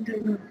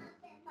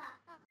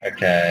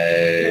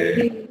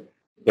 Okay.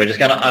 We're just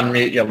going to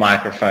unmute your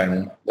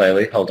microphone,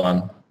 Layli. Hold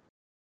on.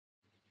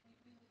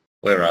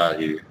 Where are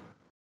you?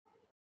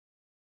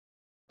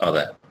 Oh,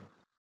 there.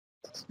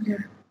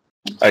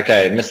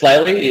 Okay, Miss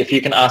Layli, if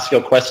you can ask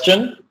your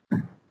question.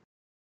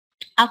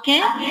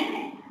 Okay.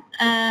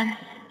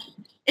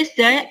 Is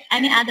there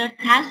any other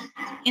task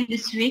in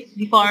this week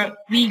before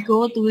we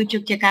go to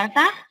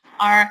Yogyakarta,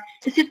 or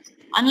is it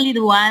only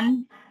the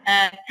one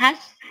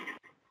task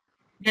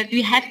that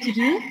we have to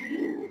do?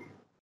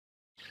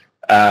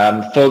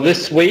 For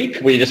this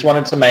week, we just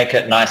wanted to make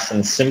it nice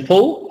and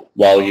simple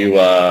while you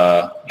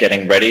are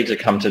getting ready to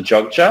come to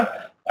Jogja.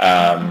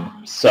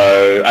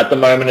 So at the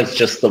moment, it's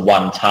just the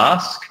one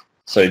task.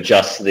 So we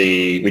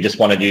just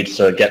wanted you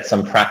to get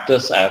some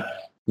practice at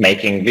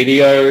making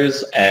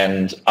videos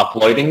and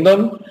uploading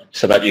them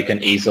so that you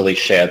can easily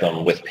share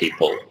them with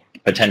people,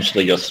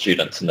 potentially your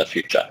students in the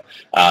future.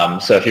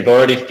 So if you've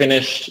already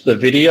finished the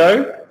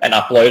video and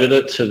uploaded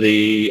it to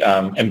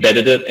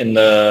embedded it in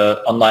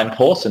the online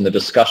course in the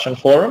discussion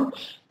forum,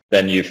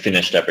 then you've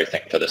finished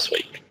everything for this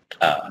week.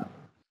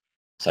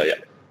 So yeah,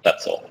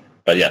 that's all.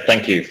 But yeah,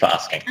 thank you for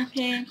asking.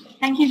 Okay,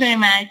 thank you very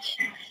much.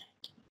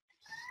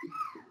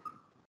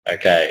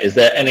 Okay, is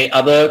there any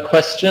other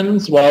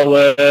questions while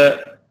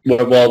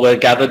we're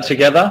gathered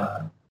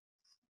together?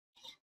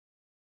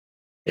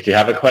 If you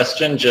have a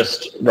question,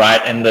 just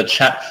write in the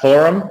chat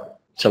forum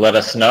to let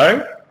us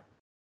know.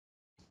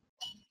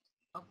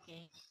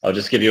 Okay. I'll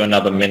just give you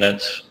another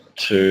minute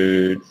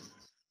to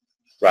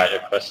write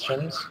your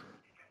questions.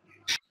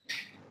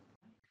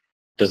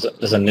 Does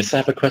Anissa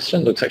have a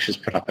question? Looks like she's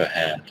put up her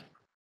hand.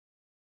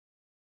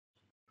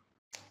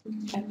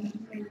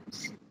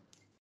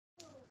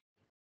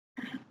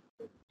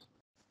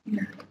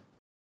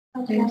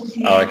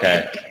 Oh,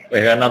 okay. We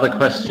have another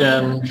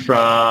question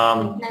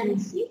from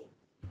Nancy.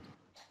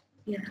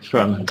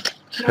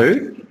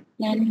 who?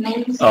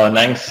 Nancy. Oh,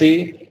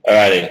 Nancy.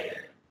 Alrighty.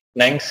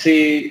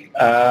 Nancy,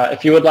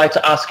 if you would like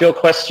to ask your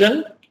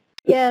question.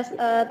 Yes,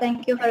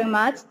 thank you very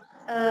much.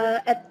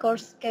 At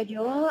course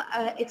schedule,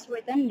 it's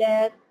written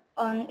that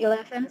on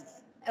 11th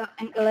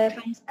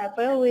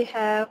April we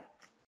have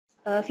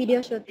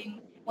video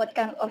shooting. What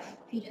kind of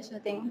video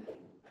shooting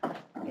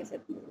is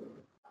it?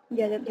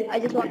 Yeah, I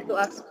just want to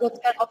ask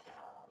what kind of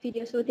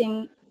video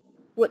shooting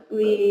would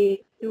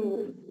we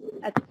do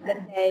at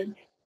that day?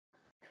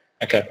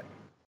 Okay.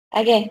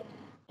 Okay.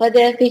 For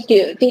the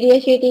video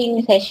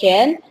shooting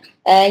session,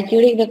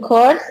 during the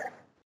course,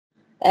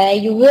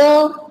 you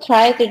will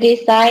try to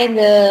design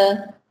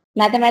the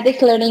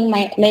mathematics learning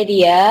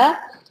media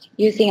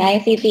using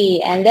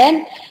ICT, and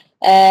then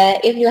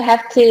if you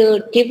have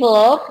to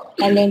develop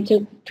and then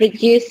to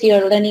produce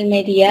your learning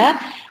media,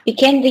 you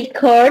can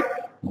record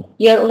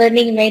your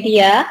learning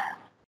media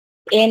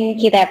in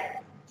Kitab.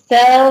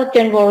 So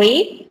don't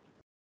worry,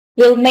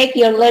 we'll make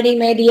your learning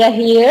media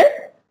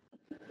here.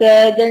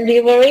 So don't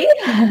be worried.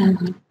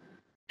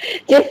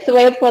 Just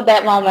wait for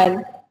that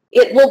moment.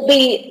 It will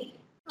be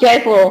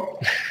joyful.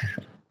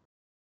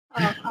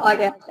 Oh,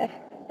 okay.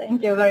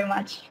 Thank you very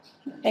much.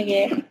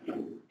 Okay.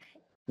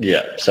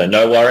 Yeah, so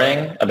no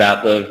worrying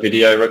about the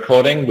video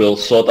recording. We'll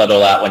sort that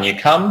all out when you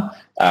come.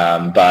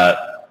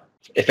 But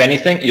if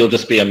anything, you'll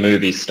just be a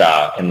movie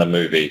star in the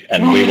movie,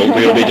 and we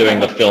will be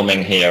doing the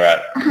filming here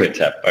at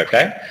QuitTep.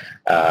 Okay.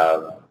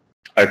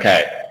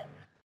 Okay.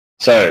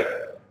 So,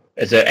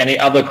 is there any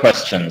other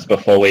questions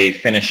before we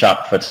finish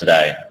up for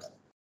today?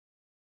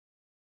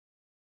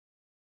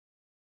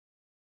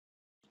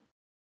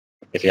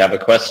 If you have a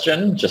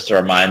question, just a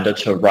reminder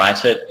to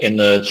write it in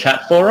the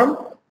chat forum,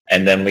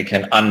 and then we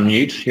can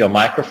unmute your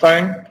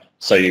microphone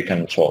so you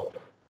can talk.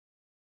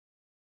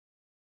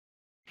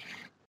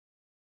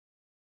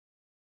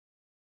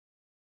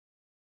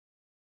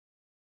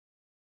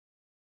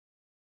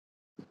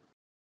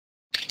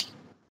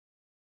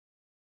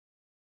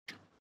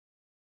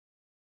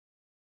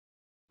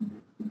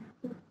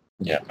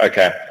 Yeah,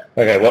 okay.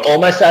 Okay, we're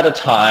almost out of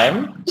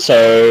time,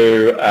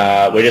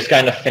 so we're just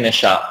going to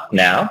finish up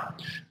now.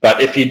 But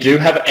if you do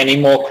have any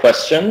more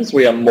questions,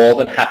 we are more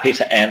than happy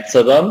to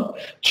answer them.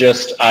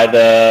 Just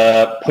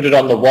either put it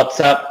on the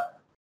WhatsApp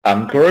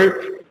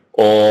group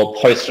or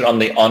post it on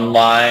the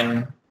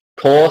online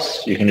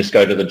course. You can just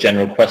go to the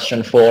general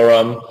question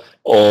forum,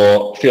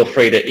 or feel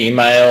free to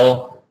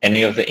email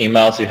any of the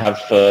emails you have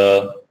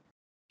for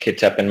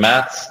QuitTep and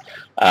Maths,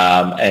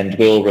 and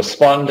we'll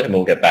respond and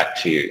we'll get back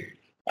to you.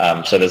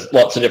 So there's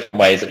lots of different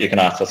ways that you can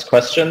ask us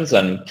questions,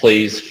 and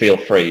please feel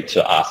free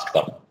to ask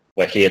them.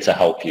 We're here to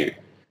help you.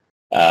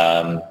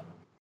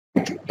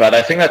 But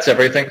I think that's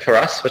everything for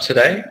us for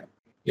today.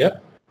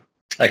 Yep.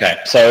 Okay,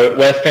 so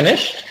we're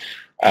finished.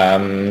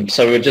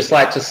 So we'd just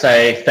like to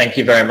say thank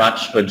you very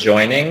much for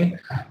joining,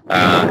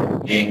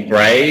 being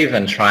brave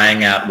and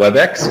trying out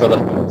WebEx for the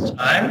first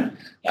time.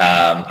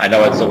 I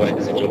know it's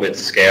always a little bit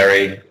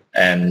scary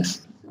and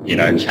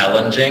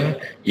challenging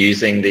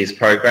using these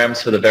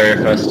programs for the very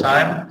first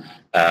time.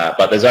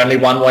 But there's only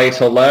one way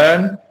to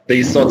learn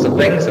these sorts of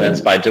things, and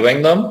it's by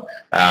doing them.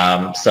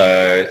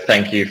 So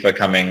thank you for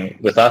coming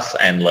with us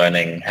and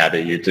learning how do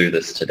you do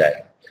this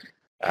today.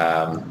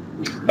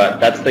 But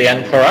that's the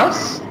end for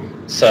us.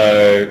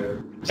 So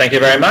thank you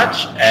very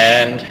much,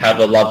 and have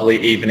a lovely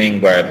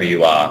evening wherever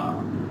you are.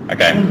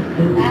 Okay.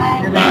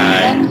 Bye.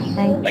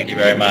 Bye. Thank you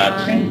very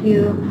much. Thank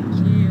you.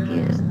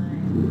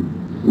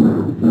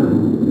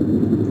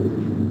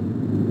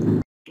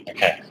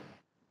 Okay.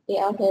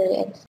 Yeah, okay.